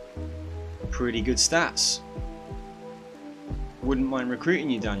 Sheriff. Pretty good stats. Wouldn't mind recruiting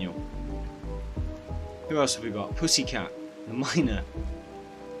you, Daniel. Who else have we got? Pussycat, the miner.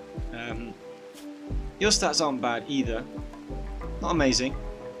 Your stats aren't bad either. Not amazing.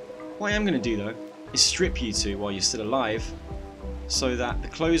 What I am going to do though is strip you two while you're still alive, so that the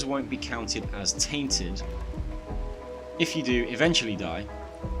clothes won't be counted as tainted if you do eventually die.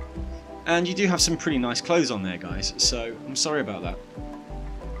 And you do have some pretty nice clothes on there, guys, so I'm sorry about that.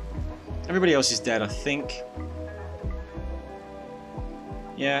 Everybody else is dead, I think.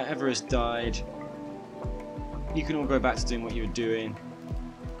 Yeah, Everest died. You can all go back to doing what you were doing.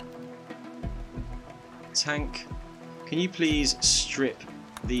 Tank, can you please strip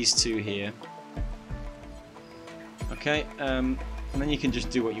these two here? Okay, and then you can just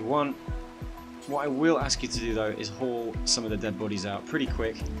do what you want. What I will ask you to do though is haul some of the dead bodies out pretty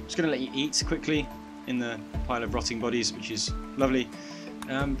quick. I'm just going to let you eat quickly in the pile of rotting bodies, which is lovely.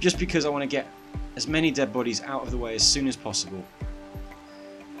 Just because I want to get as many dead bodies out of the way as soon as possible.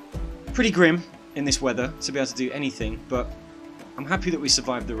 Pretty grim in this weather to be able to do anything, but I'm happy that we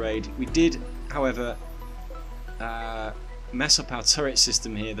survived the raid. We did, however, mess up our turret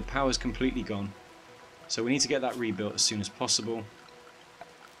system here. The power's completely gone, so we need to get that rebuilt as soon as possible.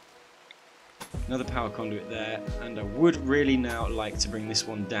 Another power conduit there, and I would really now like to bring this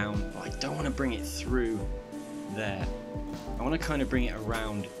one down, but I don't want to bring it through there. I want to kind of bring it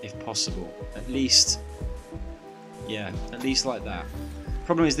around if possible, at least, yeah, at least like that.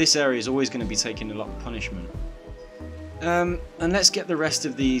 Problem is this area is always going to be taking a lot of punishment. And let's get the rest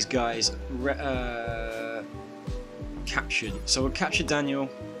of these guys captured. So we'll capture Daniel.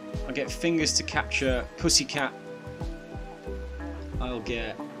 I'll get Fingers to capture Pussycat. I'll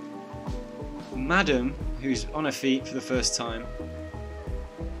get Madam, who's on her feet for the first time,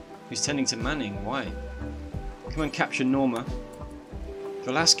 who's tending to Manning. Why? Come and capture Norma.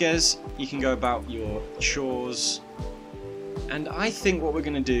 Velasquez, you can go about your chores. And I think what we're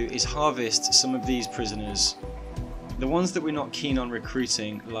going to do is harvest some of these prisoners. The ones that we're not keen on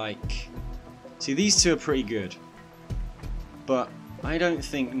recruiting, like... See, these two are pretty good. But I don't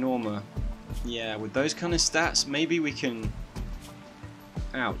think Norma... Yeah, with those kind of stats, maybe we can...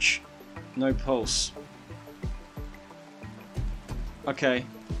 Ouch. No pulse. Okay.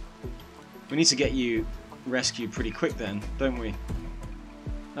 We need to get you rescued pretty quick then, don't we?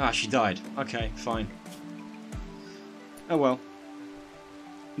 Ah, she died. Okay, fine. Oh well.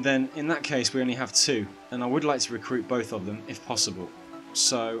 Then in that case we only have 2, and I would like to recruit both of them if possible.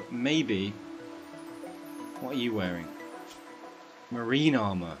 So maybe... What are you wearing? Marine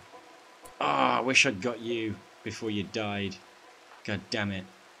armour. Ah, I wish I'd got you before you died. God damn it.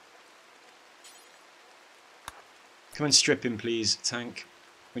 Come and strip him please, tank.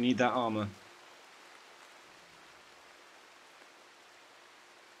 We need that armour.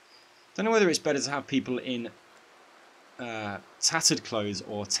 Don't know whether it's better to have people in tattered clothes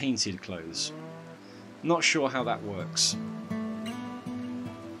or tainted clothes. Not sure how that works.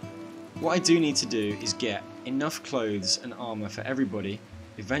 What I do need to do is get enough clothes and armour for everybody.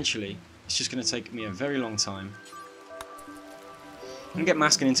 Eventually, it's just going to take me a very long time. I'm going to get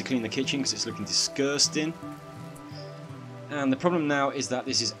Masking in to clean the kitchen because it's looking disgusting. And the problem now is that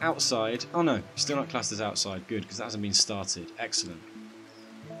this is outside. Oh no, still not classed as outside. Good, because that hasn't been started. Excellent.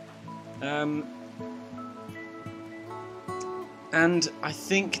 And I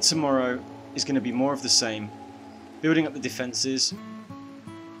think tomorrow is going to be more of the same. Building up the defences.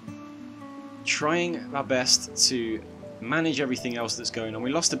 Trying our best to manage everything else that's going on.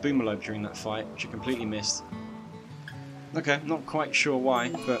 We lost a boomalope during that fight, which I completely missed. Okay, not quite sure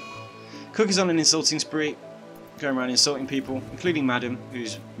why, but Cook is on an insulting spree, going around insulting people, including Madam,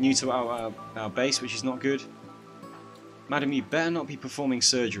 who's new to our base, which is not good. Madam, you better not be performing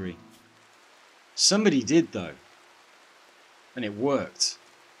surgery. Somebody did, though. And it worked.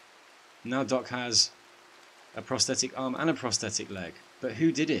 Now Doc has a prosthetic arm and a prosthetic leg. But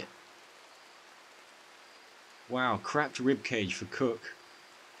who did it? Wow, cracked ribcage for Cook.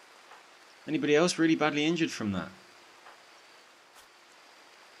 Anybody else really badly injured from that?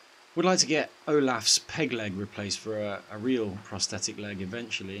 Would like to get Olaf's peg leg replaced for a real prosthetic leg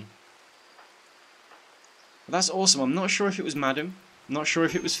eventually. But that's awesome. I'm not sure if it was Madam. I'm not sure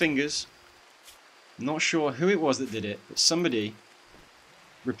if it was Fingers. I'm not sure who it was that did it. But somebody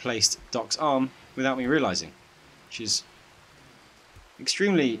replaced Doc's arm without me realising. Which is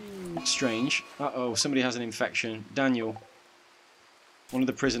extremely strange. Uh-oh, somebody has an infection. Daniel, one of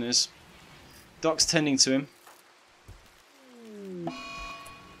the prisoners. Doc's tending to him.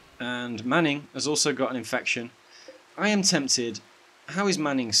 And Manning has also got an infection. I am tempted. How is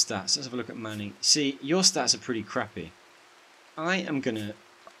Manning's stats? Let's have a look at Manning. See, your stats are pretty crappy. I am going to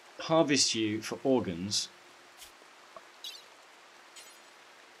harvest you for organs.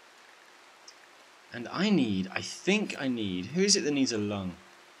 And I think I need... Who is it that needs a lung?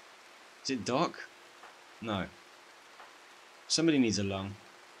 Is it Doc? No. Somebody needs a lung.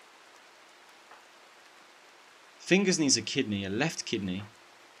 Fingers needs a kidney, a left kidney.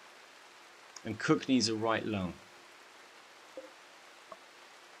 And Cook needs a right lung.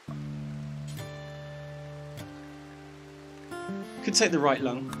 Could take the right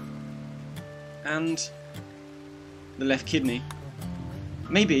lung. And the left kidney.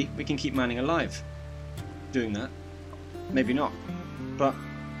 Maybe we can keep Manning alive doing that. Maybe not. But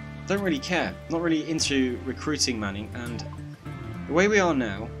don't really care. Not really into recruiting Manning. And the way we are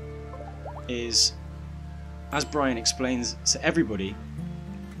now is, as Brian explains to everybody,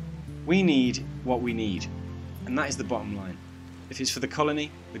 we need what we need. And that is the bottom line. If it's for the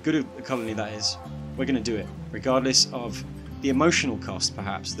colony, the good of the colony that is, we're going to do it. Regardless of the emotional cost,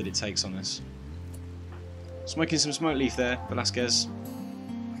 perhaps, that it takes on us. Smoking some smoke leaf there, Velasquez. Do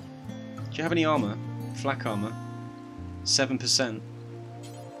you have any armour? Flak armour? 7%.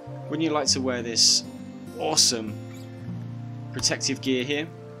 Wouldn't you like to wear this awesome protective gear here?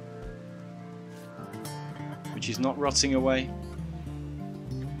 Which is not rotting away.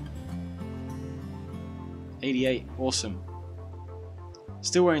 88, awesome.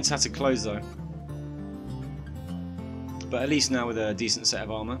 Still wearing tattered clothes though. But at least now with a decent set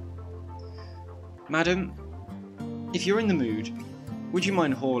of armour. Madam, if you're in the mood, would you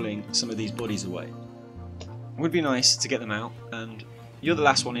mind hauling some of these bodies away? It would be nice to get them out, and you're the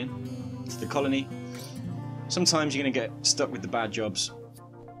last one in. It's the colony. Sometimes you're going to get stuck with the bad jobs.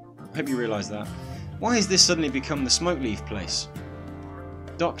 I hope you realise that. Why has this suddenly become the smoke leaf place?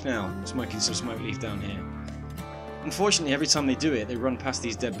 Doc now, smoking some smoke leaf down here. Unfortunately, every time they do it, they run past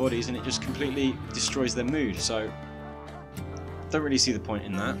these dead bodies and it just completely destroys their mood, so don't really see the point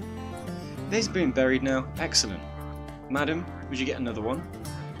in that. They're being buried now. Excellent. Madam, would you get another one?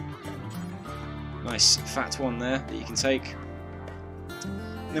 Nice fat one there that you can take.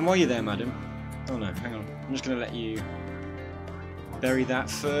 And then while you're there, madam... Oh no, hang on. I'm just going to let you bury that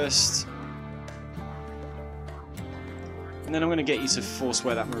first. And then I'm going to get you to force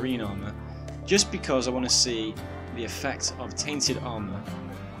wear that marine armour. Just because I want to see the effect of tainted armour.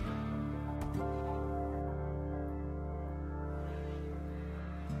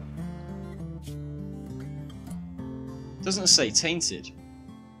 doesn't say tainted.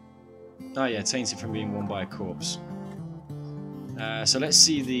 Oh yeah, tainted from being worn by a corpse. So let's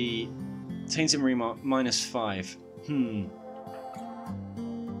see the tainted marine -5.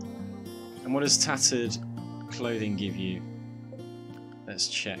 And what does tattered clothing give you? Let's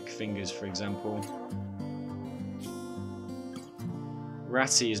check. Fingers, for example.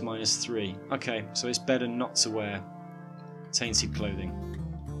 Ratty is -3. Okay, so it's better not to wear tainted clothing.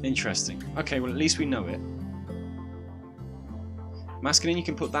 Interesting. Okay, well at least we know it. Masculine, you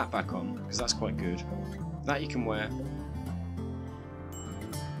can put that back on, because that's quite good. That you can wear.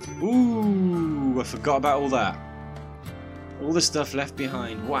 Ooh, I forgot about all that. All the stuff left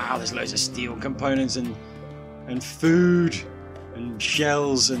behind. Wow, there's loads of steel components and food and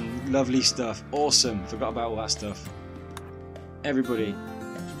shells and lovely stuff. Awesome. Forgot about all that stuff. Everybody,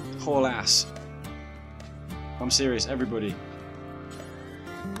 haul ass. I'm serious, everybody.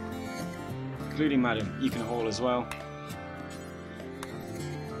 Including Madam, you can haul as well.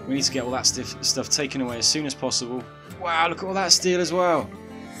 We need to get all that stuff taken away as soon as possible. Wow, look at all that steel as well.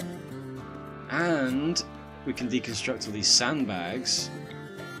 And we can deconstruct all these sandbags.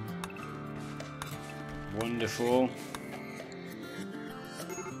 Wonderful.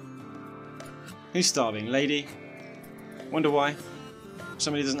 Who's starving? Lady? Wonder why.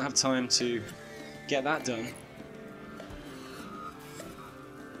 Somebody doesn't have time to get that done.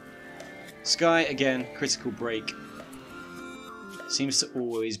 Sky, again, critical break. Seems to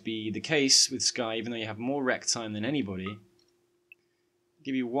always be the case with Sky, even though you have more rec time than anybody.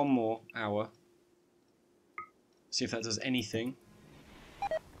 Give you one more hour. See if that does anything.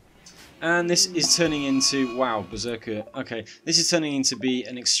 And this is turning into... Wow, Berserker. Okay, this is turning into be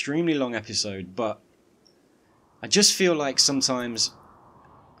an extremely long episode, but I just feel like sometimes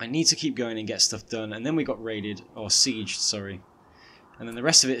I need to keep going and get stuff done, and then we got raided, or sieged, sorry. And then the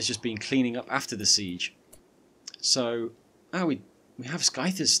rest of it has just been cleaning up after the siege. So, oh, we have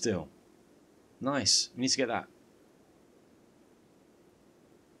Scythers still. Nice. We need to get that.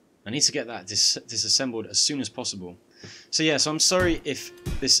 I need to get that disassembled as soon as possible. So yeah, so I'm sorry if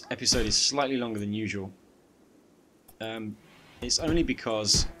this episode is slightly longer than usual. It's only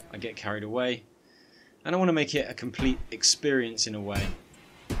because I get carried away. And I want to make it a complete experience in a way.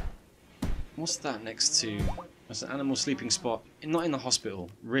 What's that next to... That's an animal sleeping spot. Not in the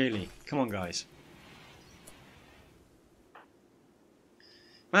hospital. Really? Come on, guys.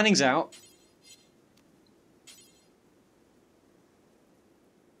 Manning's out.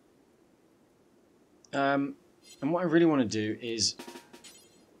 And what I really want to do is...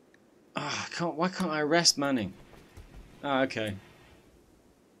 why can't I arrest Manning? Okay.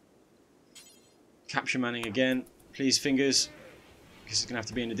 Capture Manning again. Please, fingers. Because it's going to have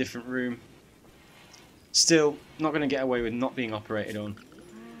to be in a different room. Still, not going to get away with not being operated on.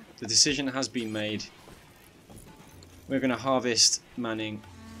 The decision has been made. We're going to harvest Manning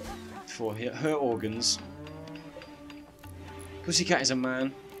for her organs. Pussycat is a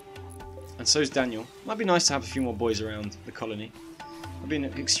man. And so is Daniel. Might be nice to have a few more boys around the colony. I've been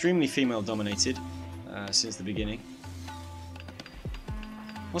extremely female dominated since the beginning.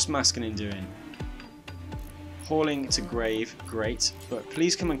 What's Masculine doing? Hauling to grave, great. But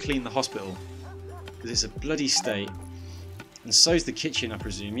please come and clean the hospital. Because it's a bloody state. And so's the kitchen, I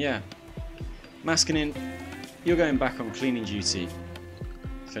presume. Yeah. Masculine, you're going back on cleaning duty.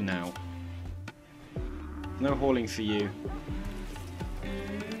 For now. No hauling for you.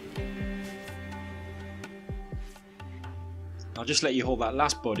 I'll just let you haul that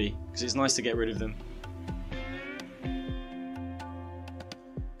last body, because it's nice to get rid of them.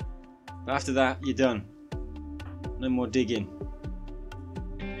 But after that, you're done. No more digging.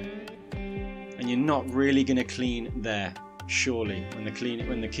 And you're not really going to clean there, surely,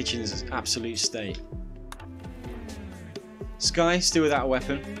 when the kitchen's absolute state. Sky, still without a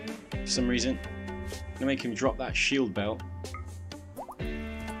weapon, for some reason. I'm going to make him drop that shield belt.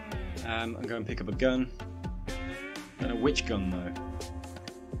 And go and pick up a gun. I don't know which gun though.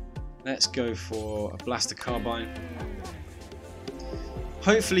 Let's go for a blaster carbine.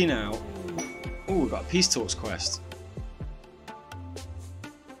 Hopefully now... Oh, we've got a Peace Talks quest.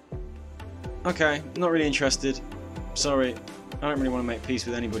 Okay, not really interested. Sorry, I don't really want to make peace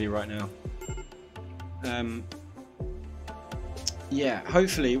with anybody right now. Yeah,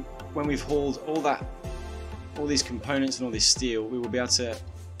 hopefully when we've hauled all these components and all this steel, we will be able to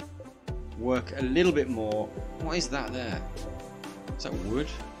work a little bit more. What is that there? Is that wood?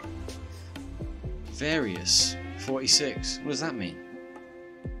 Various 46. What does that mean?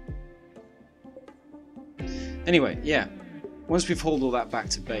 Anyway, yeah. Once we've hauled all that back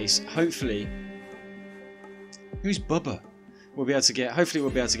to base, hopefully... Who's Bubba? We'll be able to get... Hopefully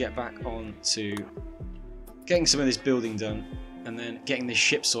we'll be able to get back on to getting some of this building done, and then getting this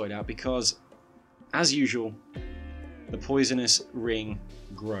ship sorted out, because, as usual, the poisonous ring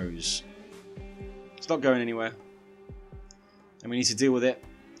grows. It's not going anywhere, and we need to deal with it.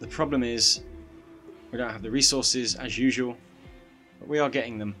 The problem is, we don't have the resources as usual, but we are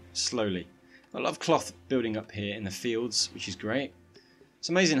getting them slowly. A lot of cloth building up here in the fields, which is great. It's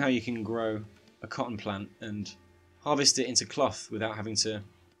amazing how you can grow a cotton plant and harvest it into cloth without having to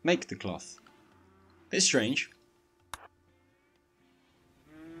make the cloth. Bit strange.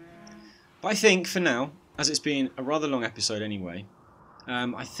 But I think for now, as it's been a rather long episode anyway,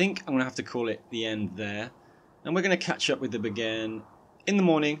 I think I'm going to have to call it the end there. And we're going to catch up with them again in the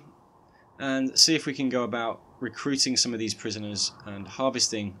morning and see if we can go about recruiting some of these prisoners and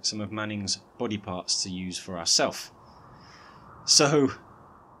harvesting some of Manning's body parts to use for ourselves. So,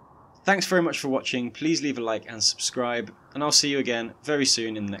 thanks very much for watching. Please leave a like and subscribe, and I'll see you again very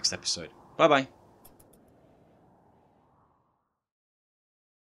soon in the next episode. Bye bye.